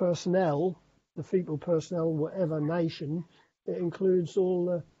personnel, the FEPOW personnel, whatever nation. It includes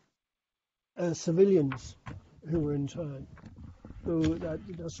all the civilians who were interned. So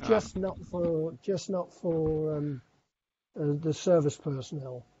that's just not for the service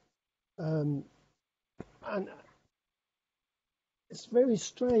personnel, and it's very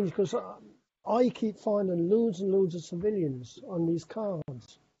strange because I keep finding loads and loads of civilians on these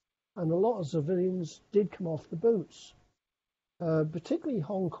cards, and a lot of civilians did come off the boats, particularly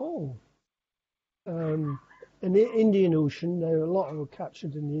Hong Kong. In the Indian Ocean, there are a lot of them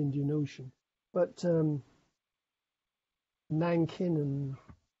captured in the Indian Ocean, but Nankin and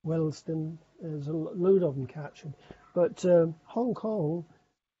Wellston, there's a load of them captured. But Hong Kong,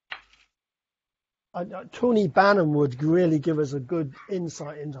 Tony Bannon would really give us a good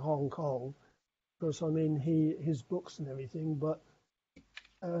insight into Hong Kong, because his books and everything. But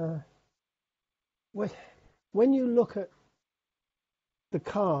when you look at the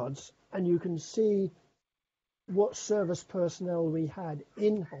cards and you can see what service personnel we had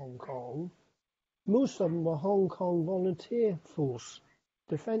in Hong Kong, most of them were Hong Kong volunteer force,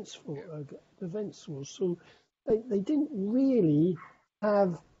 defence force. So they didn't really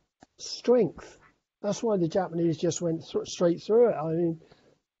have strength. That's why the Japanese just went straight through it.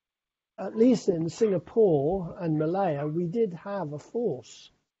 At least in Singapore and Malaya, we did have a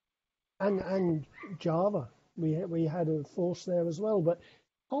force, and Java, we had a force there as well. But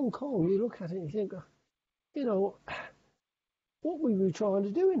Hong Kong, you look at it and you think, what were we trying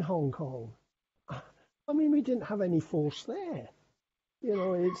to do in Hong Kong? We didn't have any force there.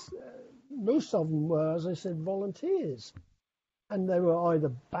 It's most of them were, as I said, volunteers, and they were either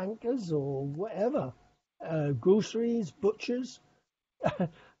bankers or whatever, groceries, butchers.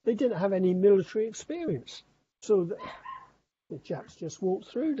 They didn't have any military experience, so the Japs just walked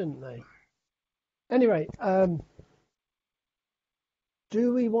through, didn't they? Anyway,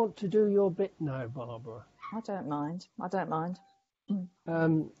 do we want to do your bit now, Barbara? I don't mind.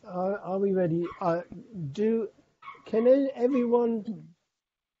 Are we ready? Can everyone?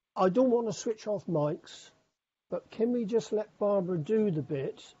 I don't want to switch off mics, but can we just let Barbara do the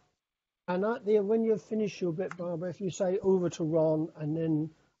bit? And when you finish your bit, Barbara, if you say over to Ron, and then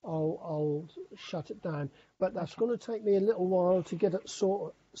I'll shut it down. But that's going to take me a little while to get it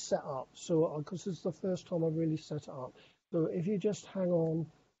sort of set up. So because it's the first time I've really set it up. So if you just hang on.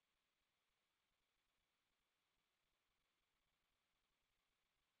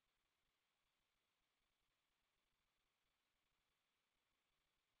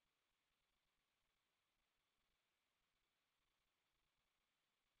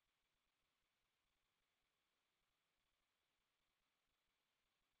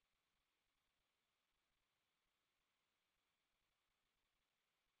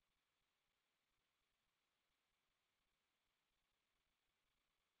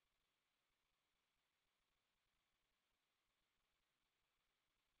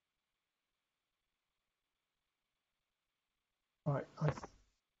 Right,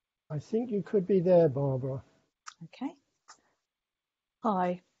 I think you could be there, Barbara. Okay.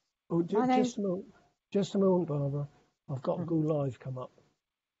 Hi, Oh, my name's... just a moment. Just a moment, Barbara. I've got Go Live come up.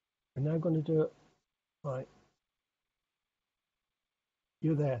 We're now going to do it. Right.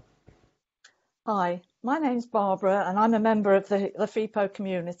 You're there. Hi, my name's Barbara, and I'm a member of the FEPOW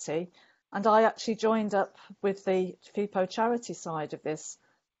community, and I actually joined up with the FEPOW charity side of this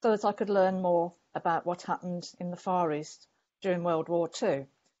so that I could learn more about what happened in the Far East during World War II.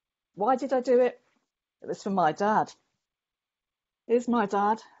 Why did I do it? It was for my dad. Here's my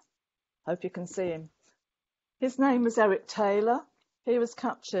dad. Hope you can see him. His name was Eric Taylor. He was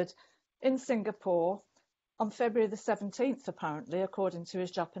captured in Singapore on February the 17th, apparently, according to his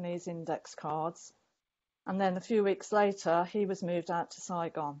Japanese index cards. And then a few weeks later, he was moved out to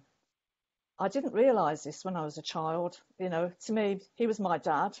Saigon. I didn't realise this when I was a child. You know, to me, he was my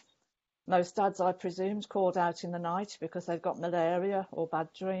dad. Most dads, I presumed, called out in the night because they've got malaria or bad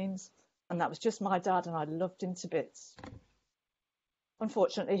dreams. And that was just my dad, and I loved him to bits.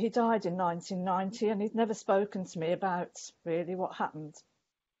 Unfortunately, he died in 1990, and he'd never spoken to me about really what happened.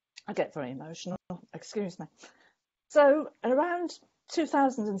 I get very emotional, excuse me. So around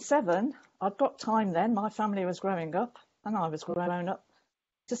 2007, I'd got time then, my family was growing up, and I was grown up,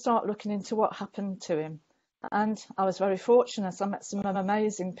 to start looking into what happened to him. And I was very fortunate. I met some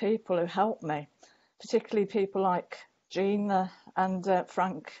amazing people who helped me, particularly people like Jean and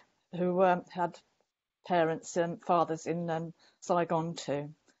Frank, who had parents and fathers in Saigon too.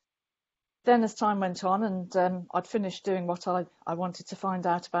 Then as time went on and I'd finished doing what I wanted to find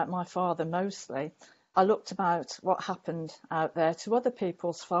out about my father mostly, I looked about what happened out there to other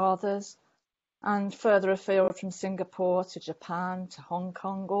people's fathers, and further afield from Singapore to Japan to Hong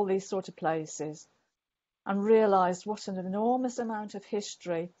Kong, all these sort of places, and realised what an enormous amount of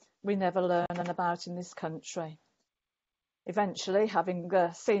history we never learn about in this country. Eventually, having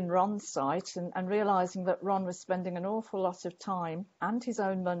seen Ron's site and realising that Ron was spending an awful lot of time and his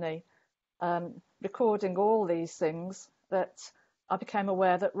own money recording all these things, that I became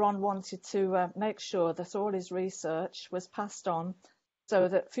aware that Ron wanted to make sure that all his research was passed on so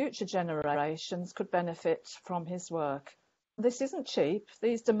that future generations could benefit from his work. This isn't cheap.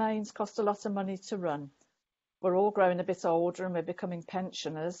 These domains cost a lot of money to run. We're all growing a bit older and we're becoming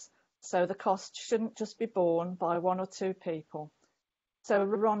pensioners, so the cost shouldn't just be borne by one or two people. So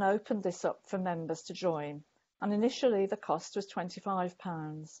Ron opened this up for members to join, and initially the cost was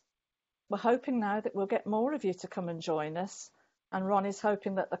 £25. We're hoping now that we'll get more of you to come and join us, and Ron is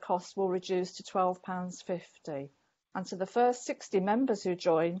hoping that the cost will reduce to £12.50. And to the first 60 members who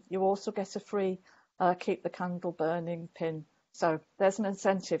join, you also get a free Keep the Candle Burning pin. So there's an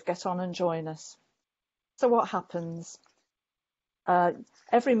incentive, get on and join us. So what happens?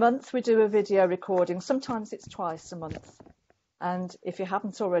 Every month we do a video recording, sometimes it's twice a month. And if you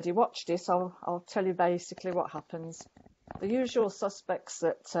haven't already watched it, I'll tell you basically what happens. The usual suspects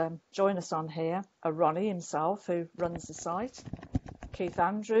that join us on here are Ronnie himself, who runs the site, Keith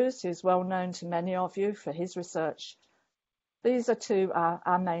Andrews, who's well known to many of you for his research. These are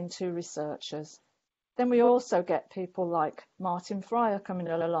our main two researchers. Then we also get people like Martin Fryer coming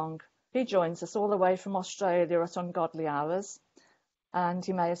along. He joins us all the way from Australia at ungodly hours, and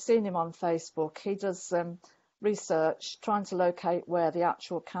you may have seen him on Facebook. He does research trying to locate where the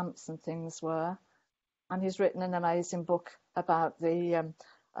actual camps and things were, and he's written an amazing book about the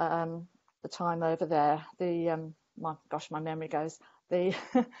time over there. My memory goes. The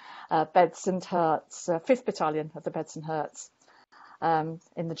Beds and Herts, 5th Battalion of the Beds and Herts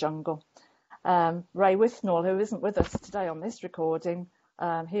in the jungle. Ray Withnall, who isn't with us today on this recording,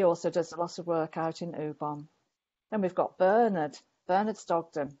 he also does a lot of work out in Ubon. Then we've got Bernard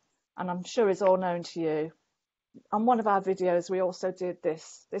Stogden, and I'm sure he's all known to you. On one of our videos, we also did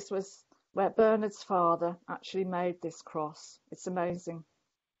this. This was where Bernard's father actually made this cross. It's amazing.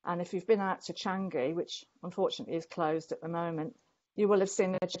 And if you've been out to Changi, which unfortunately is closed at the moment, you will have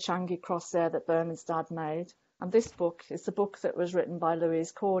seen a Changi cross there that Bernard's dad made. And this book is the book that was written by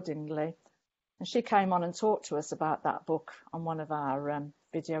Louise Cordingley. And she came on and talked to us about that book on one of our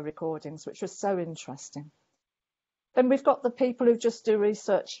video recordings, which was so interesting. Then we've got the people who just do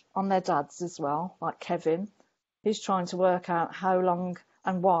research on their dads as well, like Kevin. He's trying to work out how long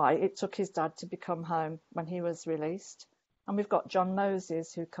and why it took his dad to become home when he was released. And we've got John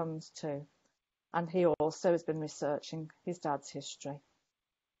Moses who comes too. And he also has been researching his dad's history.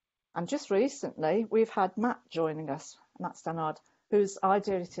 And just recently, we've had Matt joining us, Matt Stannard, whose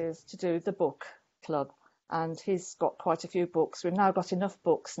idea it is to do the book club. And he's got quite a few books. We've now got enough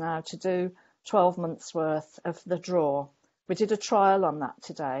books now to do 12 months worth of the draw. We did a trial on that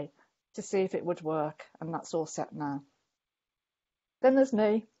today to see if it would work, and that's all set now. Then there's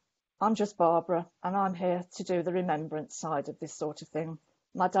me. I'm just Barbara, and I'm here to do the remembrance side of this sort of thing.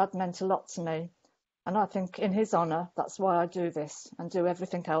 My dad meant a lot to me, and I think in his honour, that's why I do this and do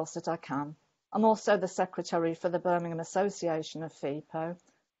everything else that I can. I'm also the secretary for the Birmingham Association of FEPOW.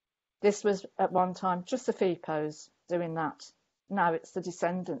 This was at one time just the FEPOWs doing that. Now it's the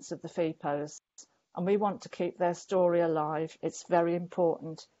descendants of the FEPOWs, and we want to keep their story alive. It's very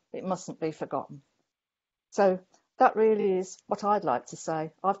important. It mustn't be forgotten. So that really is what I'd like to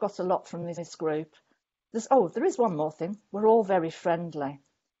say. I've got a lot from this group. There is one more thing. We're all very friendly,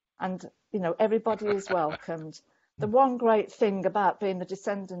 and everybody is welcomed. The one great thing about being the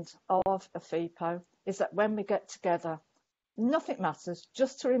descendant of a FEPOW is that when we get together, nothing matters,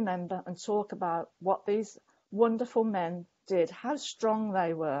 just to remember and talk about what these wonderful men did, how strong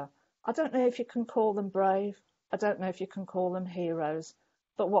they were. I don't know if you can call them brave. I don't know if you can call them heroes,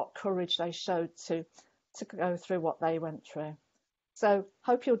 but what courage they showed to go through what they went through. So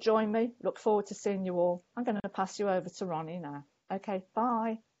hope you'll join me. Look forward to seeing you all. I'm going to pass you over to Ronnie now. Okay,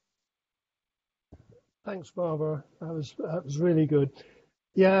 bye. Thanks, Barbara. That was really good.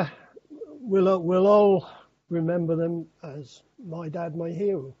 Yeah, we'll all remember them as my dad, my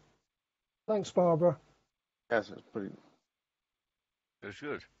hero. Thanks, Barbara. Yes, that's brilliant. It was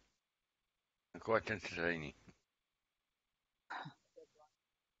good. And quite entertaining.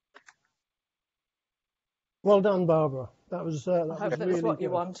 Well done, Barbara. That was I hope that was really what good. you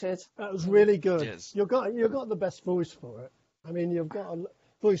wanted. That was really good. Yes. You've got the best voice for it. I mean, you've got a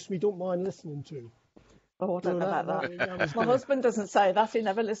voice we don't mind listening to. Oh, I don't know about that. That was My good. husband doesn't say that. He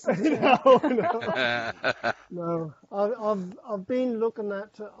never listens to it. No. I've been looking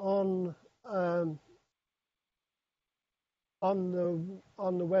at on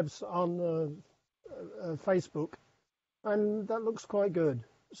the website on the Facebook, and that looks quite good.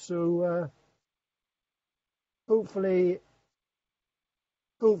 So hopefully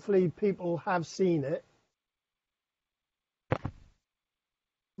people have seen it.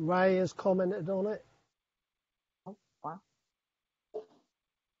 Ray has commented on it. Oh, wow.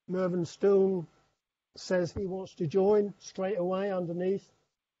 Mervyn Stone says he wants to join straight away underneath,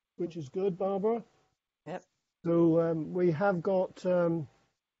 which is good, Barbara. Yep. So we have got some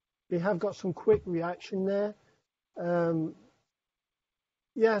quick reaction there.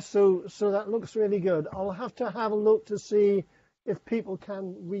 Yeah, so that looks really good. I'll have to have a look to see if people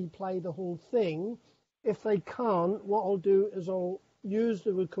can replay the whole thing. If they can't, what I'll do is I'll use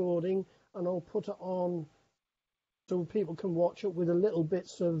the recording and I'll put it on so people can watch it with a little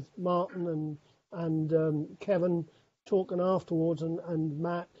bits of Martin and Kevin talking afterwards and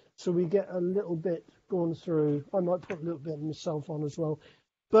Matt, so we get a little bit going through. I might put a little bit of myself on as well.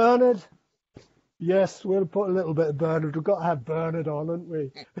 Bernard, yes, we'll put a little bit of Bernard. We've got to have Bernard on, haven't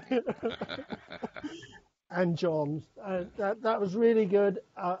we? And John. That was really good.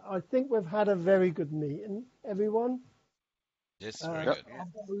 I think we've had a very good meeting, everyone. Yes, very good.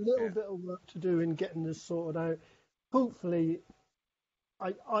 I've got a little bit of work to do in getting this sorted out. Hopefully,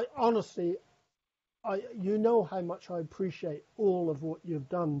 I honestly, you know how much I appreciate all of what you've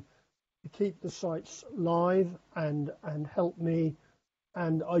done to keep the sites live and help me,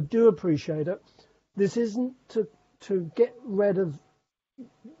 and I do appreciate it. This isn't to get rid of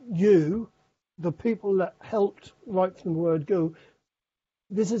you, the people that helped right from the word go.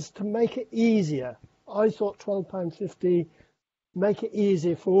 This is to make it easier. I thought £12.50, make it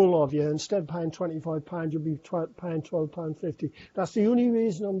easier for all of you. Instead of paying £25, you'll be paying £12.50. That's the only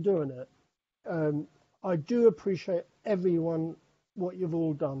reason I'm doing it. I do appreciate everyone, what you've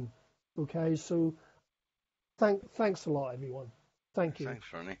all done. Okay, so thanks a lot, everyone. Thank you. Thanks,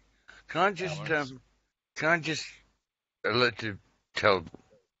 Ronnie. Can I just I'd like to tell,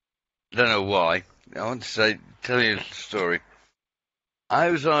 don't know why, I want to tell you a story.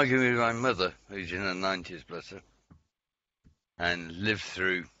 I was arguing with my mother, who's in her 90s, bless her, and lived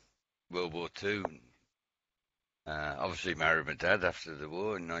through World War II. Obviously married my dad after the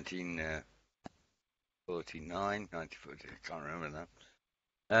war in 1949, 1940, I can't remember now.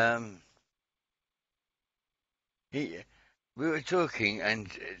 We were talking,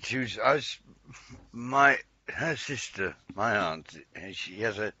 and her sister, my aunt, she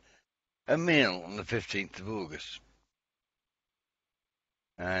has a meal on the 15th of August.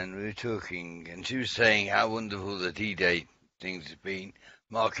 And we were talking, and she was saying how wonderful the D-Day things have been,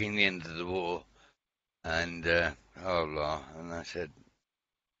 marking the end of the war, and blah. And I said,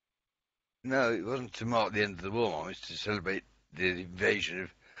 no, it wasn't to mark the end of the war, Mum, it's to celebrate the invasion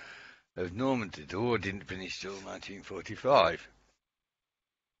of Normandy. The war didn't finish till 1945,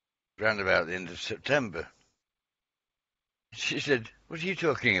 round about the end of September. She said, what are you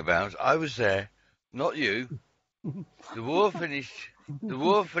talking about? I was there, not you. The war finished The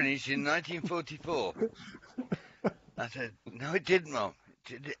war finished in 1944. I said, no, it didn't, Mum.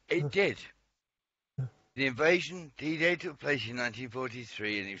 It did. The invasion, D-Day, took place in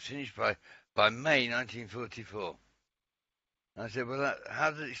 1943, and it was finished by May 1944. I said, well,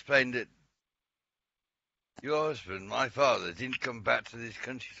 how does it explain that your husband, my father, didn't come back to this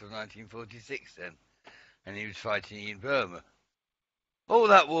country till 1946 then, and he was fighting in Burma? Oh,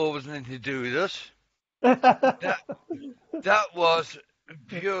 that war was nothing to do with us. That was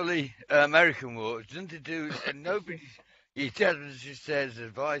purely American war. It was nothing to do, and nobody. His dad was just there as an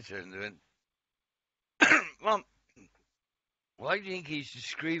advisor, and they went, Mum, why do you think he used to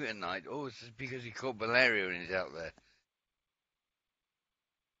scream at night? Oh, it's just because he caught malaria and he's out there.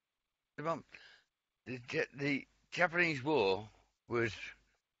 Mum, the Japanese war was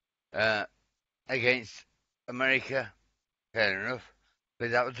against America, fair enough,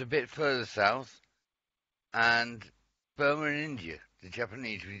 but that was a bit further south, and Burma and India, the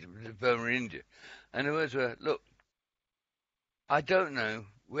Japanese, Burma and India. And the words were, look, I don't know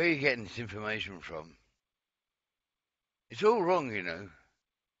where you're getting this information from. It's all wrong, you know.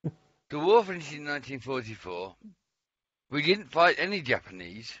 The war finished in 1944. We didn't fight any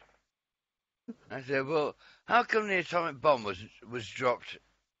Japanese. I said, well, how come the atomic bomb was dropped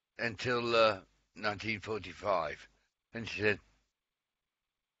until 1945? And she said,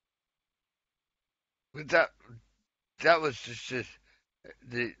 well, that was just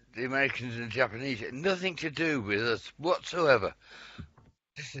the Americans and the Japanese. Had nothing to do with us whatsoever.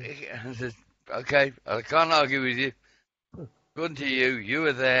 I said, okay, I can't argue with you. According to you, you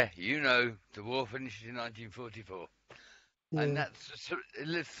were there, you know, the war finished in 1944. Yeah. And that's, it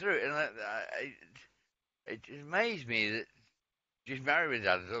lived through it. And it amazed me that just married my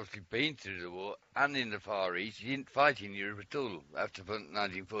dad had obviously been through the war and in the Far East. He didn't fight in Europe at all. After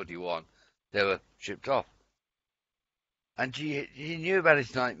 1941, they were shipped off. And he knew about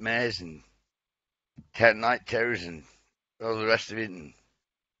his nightmares and night terrors and all the rest of it and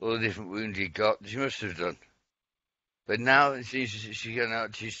all the different wounds he got. She must have done. But now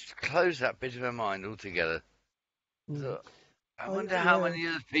she's closed that bit of her mind altogether. So I wonder how many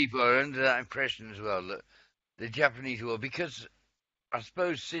other people are under that impression as well, that the Japanese war, because I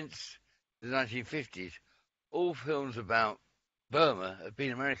suppose since the 1950s, all films about Burma have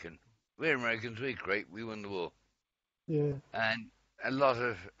been American. We're Americans, we're great, we won the war. Yeah. And a lot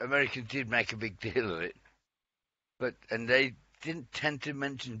of Americans did make a big deal of it. And they didn't tend to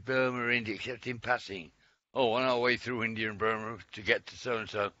mention Burma or India except in passing. Oh, on our way through India and Burma to get to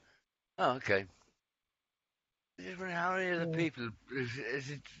so-and-so. Oh, okay. I just wonder how many other people has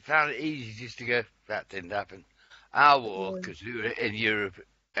it found it easy just to go, that didn't happen. Our war, because we were in Europe,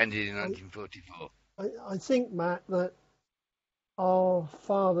 ended in 1944. I think, Matt, that our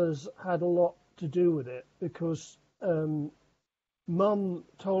fathers had a lot to do with it because Mum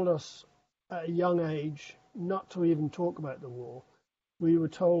told us at a young age not to even talk about the war. We were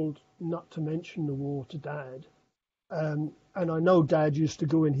told not to mention the war to Dad. And I know Dad used to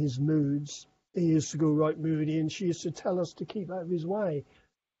go in his moods. He used to go right moody, and she used to tell us to keep out of his way.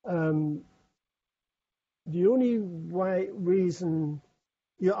 The only reason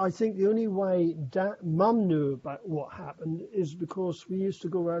I think the only way Mum knew about what happened is because we used to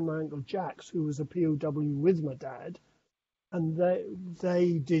go around my Uncle Jack's, who was a POW with my dad, and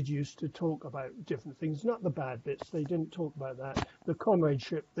they did used to talk about different things, not the bad bits. They didn't talk about that. The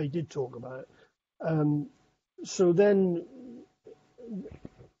comradeship they did talk about. So then,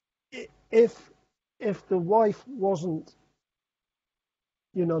 if the wife wasn't,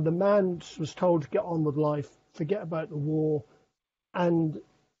 the man was told to get on with life, forget about the war, and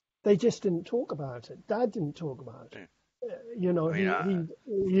they just didn't talk about it. Dad didn't talk about it. He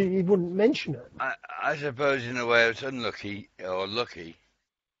wouldn't mention it. I suppose in a way it's unlucky or lucky.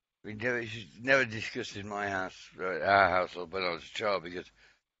 We never discussed in my house, our household, when I was a child, because,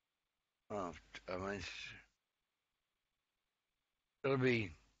 it's got to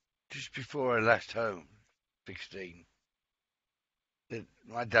be just before I left home, 16, that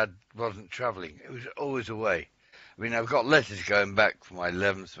my dad wasn't travelling. It was always away. I mean, I've got letters going back from my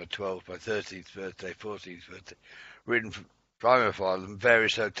 11th, my 12th, my 13th birthday, 14th birthday, written by my father in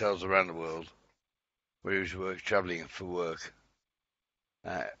various hotels around the world where he was travelling for work.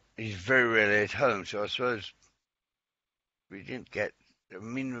 He's very rarely at home, so I suppose we didn't get... I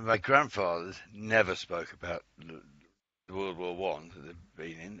mean, my grandfathers never spoke about the World War One that they'd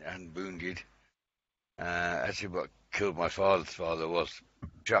been in and wounded. Actually, what killed my father's father was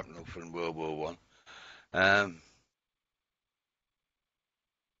shrapnel from World War One.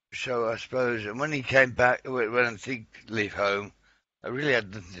 So I suppose, and when he came back, when I think leave home, I really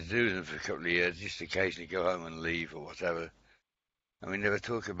had nothing to do with him for a couple of years, just occasionally go home and leave or whatever. and we never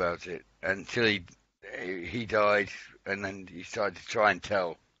talk about it until he died, and then he started to try and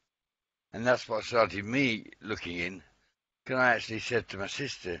tell, and that's what started me looking in. Because I actually said to my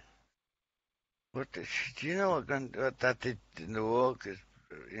sister, do you know what Dad did in the war? Because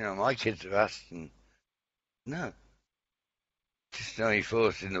my kids have asked, and no, just know he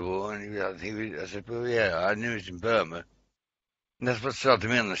fought in the war, and I said, well, yeah, I knew he was in Burma, and that's what started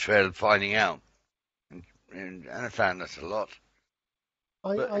me on the trail of finding out, and I found that a lot.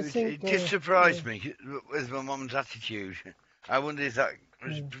 But I think it just surprised me with my mum's attitude. I wonder if that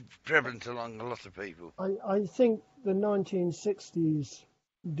was prevalent along a lot of people. I think the 1960s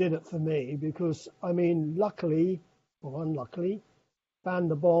did it for me because, I mean, luckily or unluckily, Ban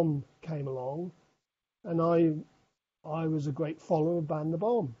the Bomb came along, and I was a great follower of Ban the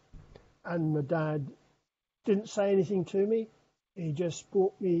Bomb. And my dad didn't say anything to me. He just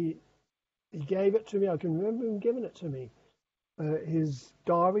bought me, he gave it to me. I can remember him giving it to me. His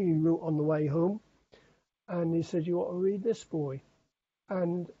diary he wrote on the way home, and he said, "You ought to read this, boy."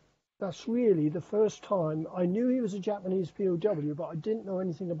 And that's really the first time I knew he was a Japanese POW, but I didn't know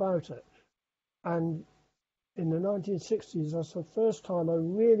anything about it. And in the 1960s, that's the first time I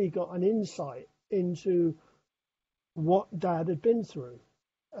really got an insight into what Dad had been through,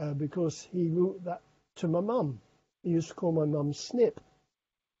 because he wrote that to my mum. He used to call my mum Snip,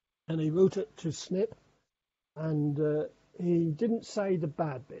 and he wrote it to Snip, and he didn't say the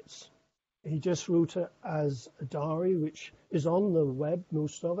bad bits. He just wrote it as a diary, which is on the web,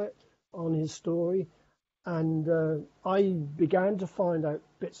 most of it, on his story. And I began to find out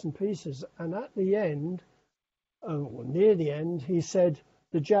bits and pieces. And at the end, or near the end, he said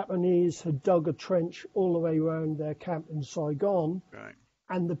the Japanese had dug a trench all the way around their camp in Saigon. Right.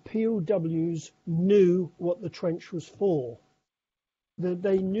 And the POWs knew what the trench was for.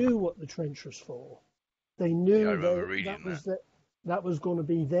 They knew what the trench was for. They knew that was going to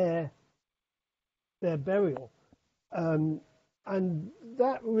be their burial. And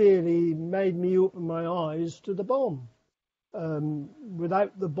that really made me open my eyes to the bomb.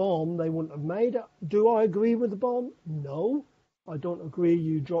 Without the bomb, they wouldn't have made it. Do I agree with the bomb? No. I don't agree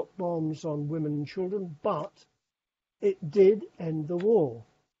you drop bombs on women and children, but it did end the war,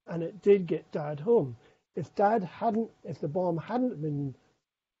 and it did get Dad home. If the bomb hadn't been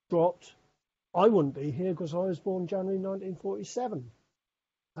dropped, I wouldn't be here because I was born January 1947.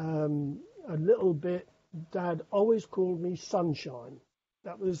 A little bit, Dad always called me Sunshine.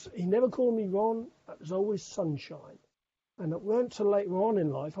 He never called me Ron, that was always Sunshine. And it weren't till later on in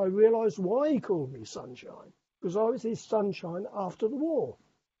life I realised why he called me Sunshine, because I was his sunshine after the war.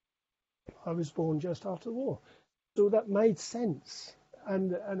 I was born just after the war. So that made sense.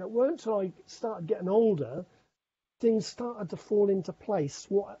 And it weren't till I started getting older, things started to fall into place.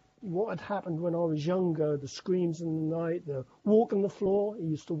 What had happened when I was younger, the screams in the night, the walking the floor. He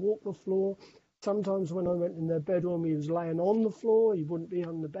used to walk the floor. Sometimes when I went in their bedroom, he was laying on the floor. He wouldn't be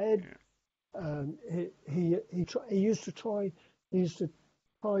on the bed. He used to try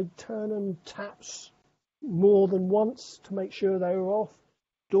turning taps more than once to make sure they were off.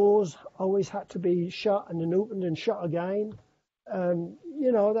 Doors always had to be shut and then opened and shut again.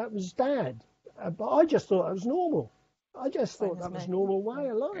 That was Dad. But I just thought that was normal. I just thought that was normal way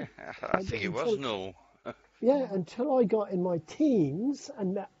of life. I think it was normal. Yeah, until I got in my teens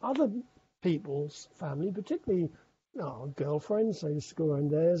and met other people's family, particularly girlfriends. I used to go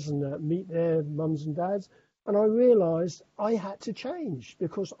around theirs and meet their mums and dads. And I realised I had to change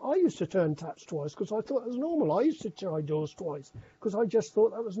because I used to turn taps twice because I thought it was normal. I used to try doors twice because I just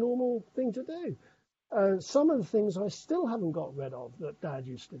thought that was a normal thing to do. Some of the things I still haven't got rid of that Dad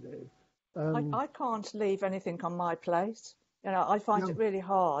used to do. I can't leave anything on my plate. I find it really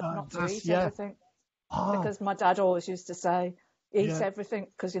hard not to eat everything. Because my dad always used to say, eat everything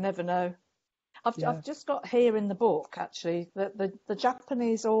because you never know. I've just got here in the book, actually, that the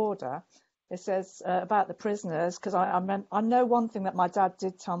Japanese order, it says about the prisoners, because I know one thing that my dad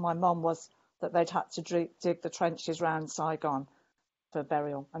did tell my mum was that they'd had to dig the trenches round Saigon for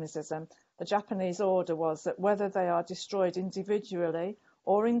burial. And it says the Japanese order was that whether they are destroyed individually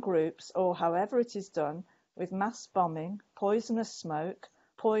or in groups, or however it is done, with mass bombing, poisonous smoke,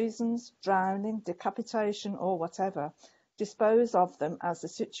 poisons, drowning, decapitation, or whatever, dispose of them as the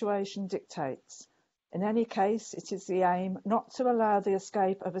situation dictates. In any case, it is the aim not to allow the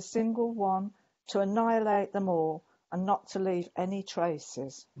escape of a single one, to annihilate them all, and not to leave any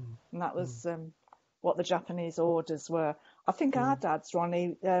traces. And that was what the Japanese orders were. I think our dads,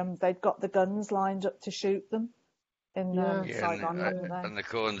 Ronnie, they'd got the guns lined up to shoot them in Saigon, hadn't they? On the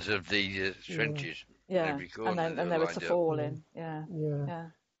corners of the trenches. Yeah, and they were to fall in. Yeah.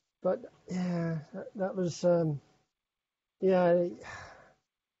 But that was yeah,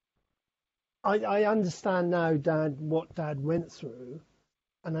 I understand now, Dad, what Dad went through,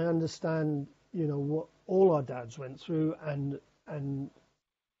 and I understand, what all our dads went through, and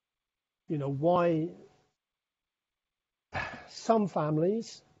why some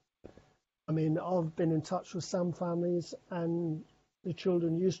families. I mean, I've been in touch with some families, and the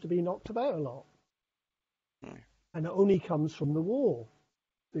children used to be knocked about a lot, and it only comes from the war,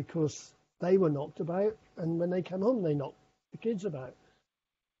 because they were knocked about, and when they came home, they knocked the kids about.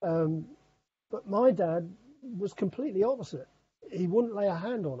 But my dad was completely opposite. He wouldn't lay a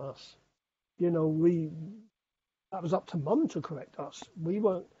hand on us. That was up to Mum to correct us.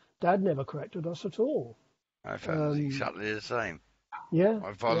 Dad never corrected us at all. I found it exactly the same. Yeah.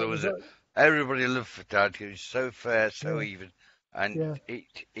 My father was like, everybody loved for Dad. He was so fair, so Yeah. even, and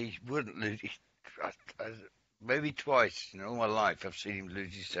he wouldn't lose. Maybe twice in all my life I've seen him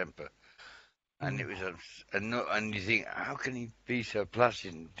lose his temper, and it was and you think, how can he be so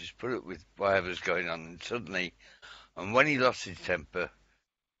placid and just put up with whatever's going on? And suddenly, and when he lost his temper,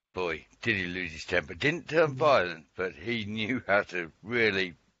 boy, did he lose his temper. Didn't turn violent, but he knew how to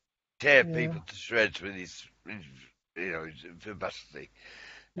really tear people to shreds with his vivacity.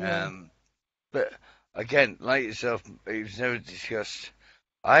 But again, like yourself, it was never discussed.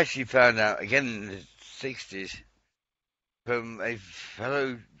 I actually found out again in the 60s from a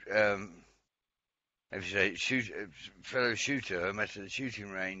fellow, fellow shooter I met at the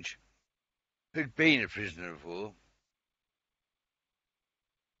shooting range, who'd been a prisoner of war.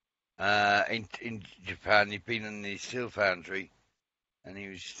 In Japan, he'd been in the steel foundry, and he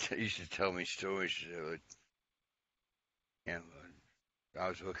used to tell me stories. I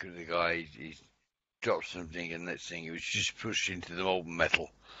was working with a guy. He dropped something, and next thing he was just pushed into the molten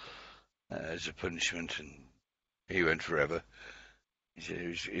metal as a punishment, and he went forever. He said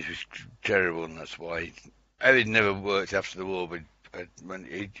it was terrible, and that's why it never worked after the war. But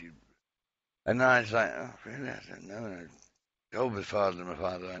and I was like, oh, really? I don't know. And I told my father, and my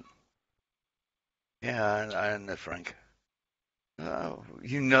father went, yeah, I know Frank. Oh,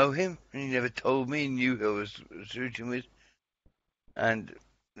 you know him? And he never told me, and knew who I was shooting with. And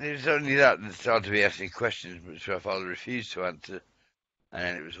it was only that started to be asking questions, which my father refused to answer. And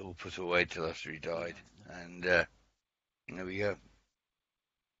then it was all put away till after he died. And there we go.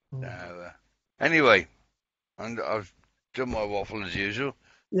 So, anyway, and I've done my waffle as usual.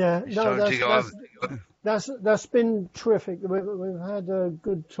 Yeah, It's no, time to go. that's been terrific. We've had a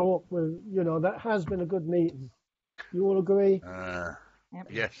good talk. That has been a good meeting. You all agree?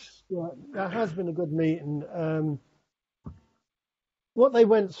 Yes. Yeah, that has been a good meeting. What they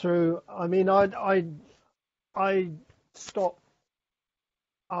went through, I mean, I stopped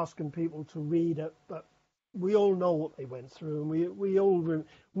asking people to read it, but we all know what they went through, and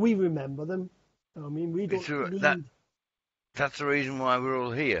we remember them. I mean, we don't need. That's the reason why we're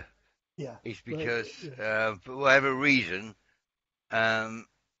all here. Yeah. It's because for whatever reason,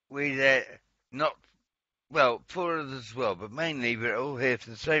 we're there not. Well, for others as well, but mainly we're all here for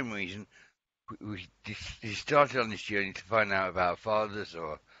the same reason. We started on this journey to find out about fathers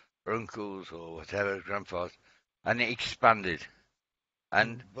or uncles or whatever, grandfathers, and it expanded.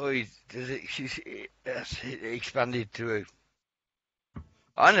 And boy, does it expanded to a.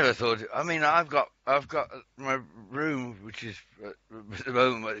 I never thought. I mean, I've got my room, which is at the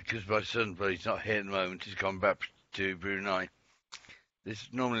moment because my son, but he's not here at the moment. He's gone back to Brunei. This is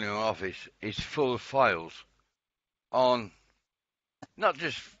normally my office. It's full of files on not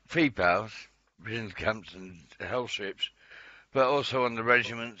just FEPOWs, prison camps and health strips, but also on the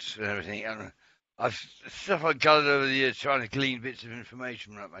regiments and everything. And stuff I gathered over the years trying to glean bits of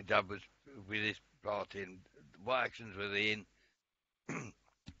information, like my dad was with this party and what actions were they in.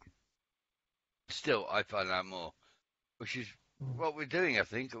 Still, I find out more, which is what we're doing, I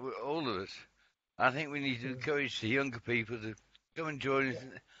think, all of us. I think we need to encourage the younger people to come and join us,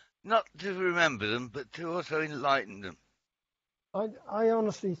 not to remember them, but to also enlighten them. I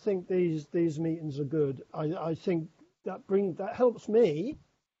honestly think these meetings are good. I think that helps me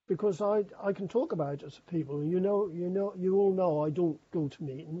because I can talk about it to people. You all know I don't go to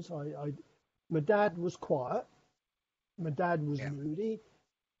meetings. My dad was quiet. My dad was moody.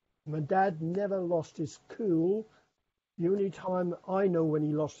 My dad never lost his cool. The only time I know when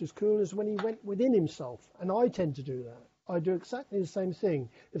he lost his cool is when he went within himself, and I tend to do that. I do exactly the same thing.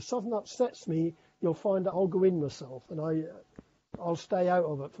 If something upsets me, you'll find that I'll go in myself, and I'll stay out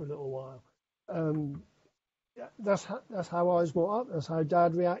of it for a little while. That's how I was brought up. That's how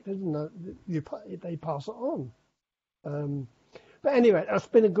Dad reacted, and they pass it on. But anyway, that's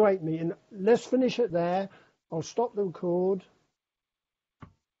been a great meeting. Let's finish it there. I'll stop the record.